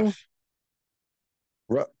know.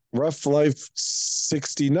 Life. Rough Life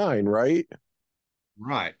 69, right?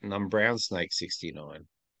 Right. And I'm Brown Snake 69.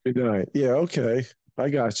 69. Yeah, okay. I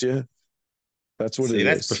got you. That's what See, it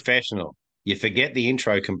that's is. professional. You forget the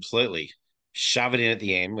intro completely. Shove it in at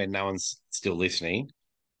the end when no one's still listening.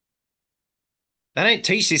 They don't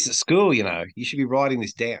teach this at school, you know. You should be writing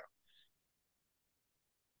this down.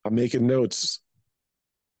 I'm making notes.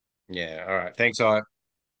 Yeah. All right. Thanks, I.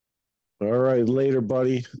 All right, later,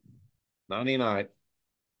 buddy. 99.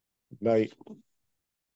 Night.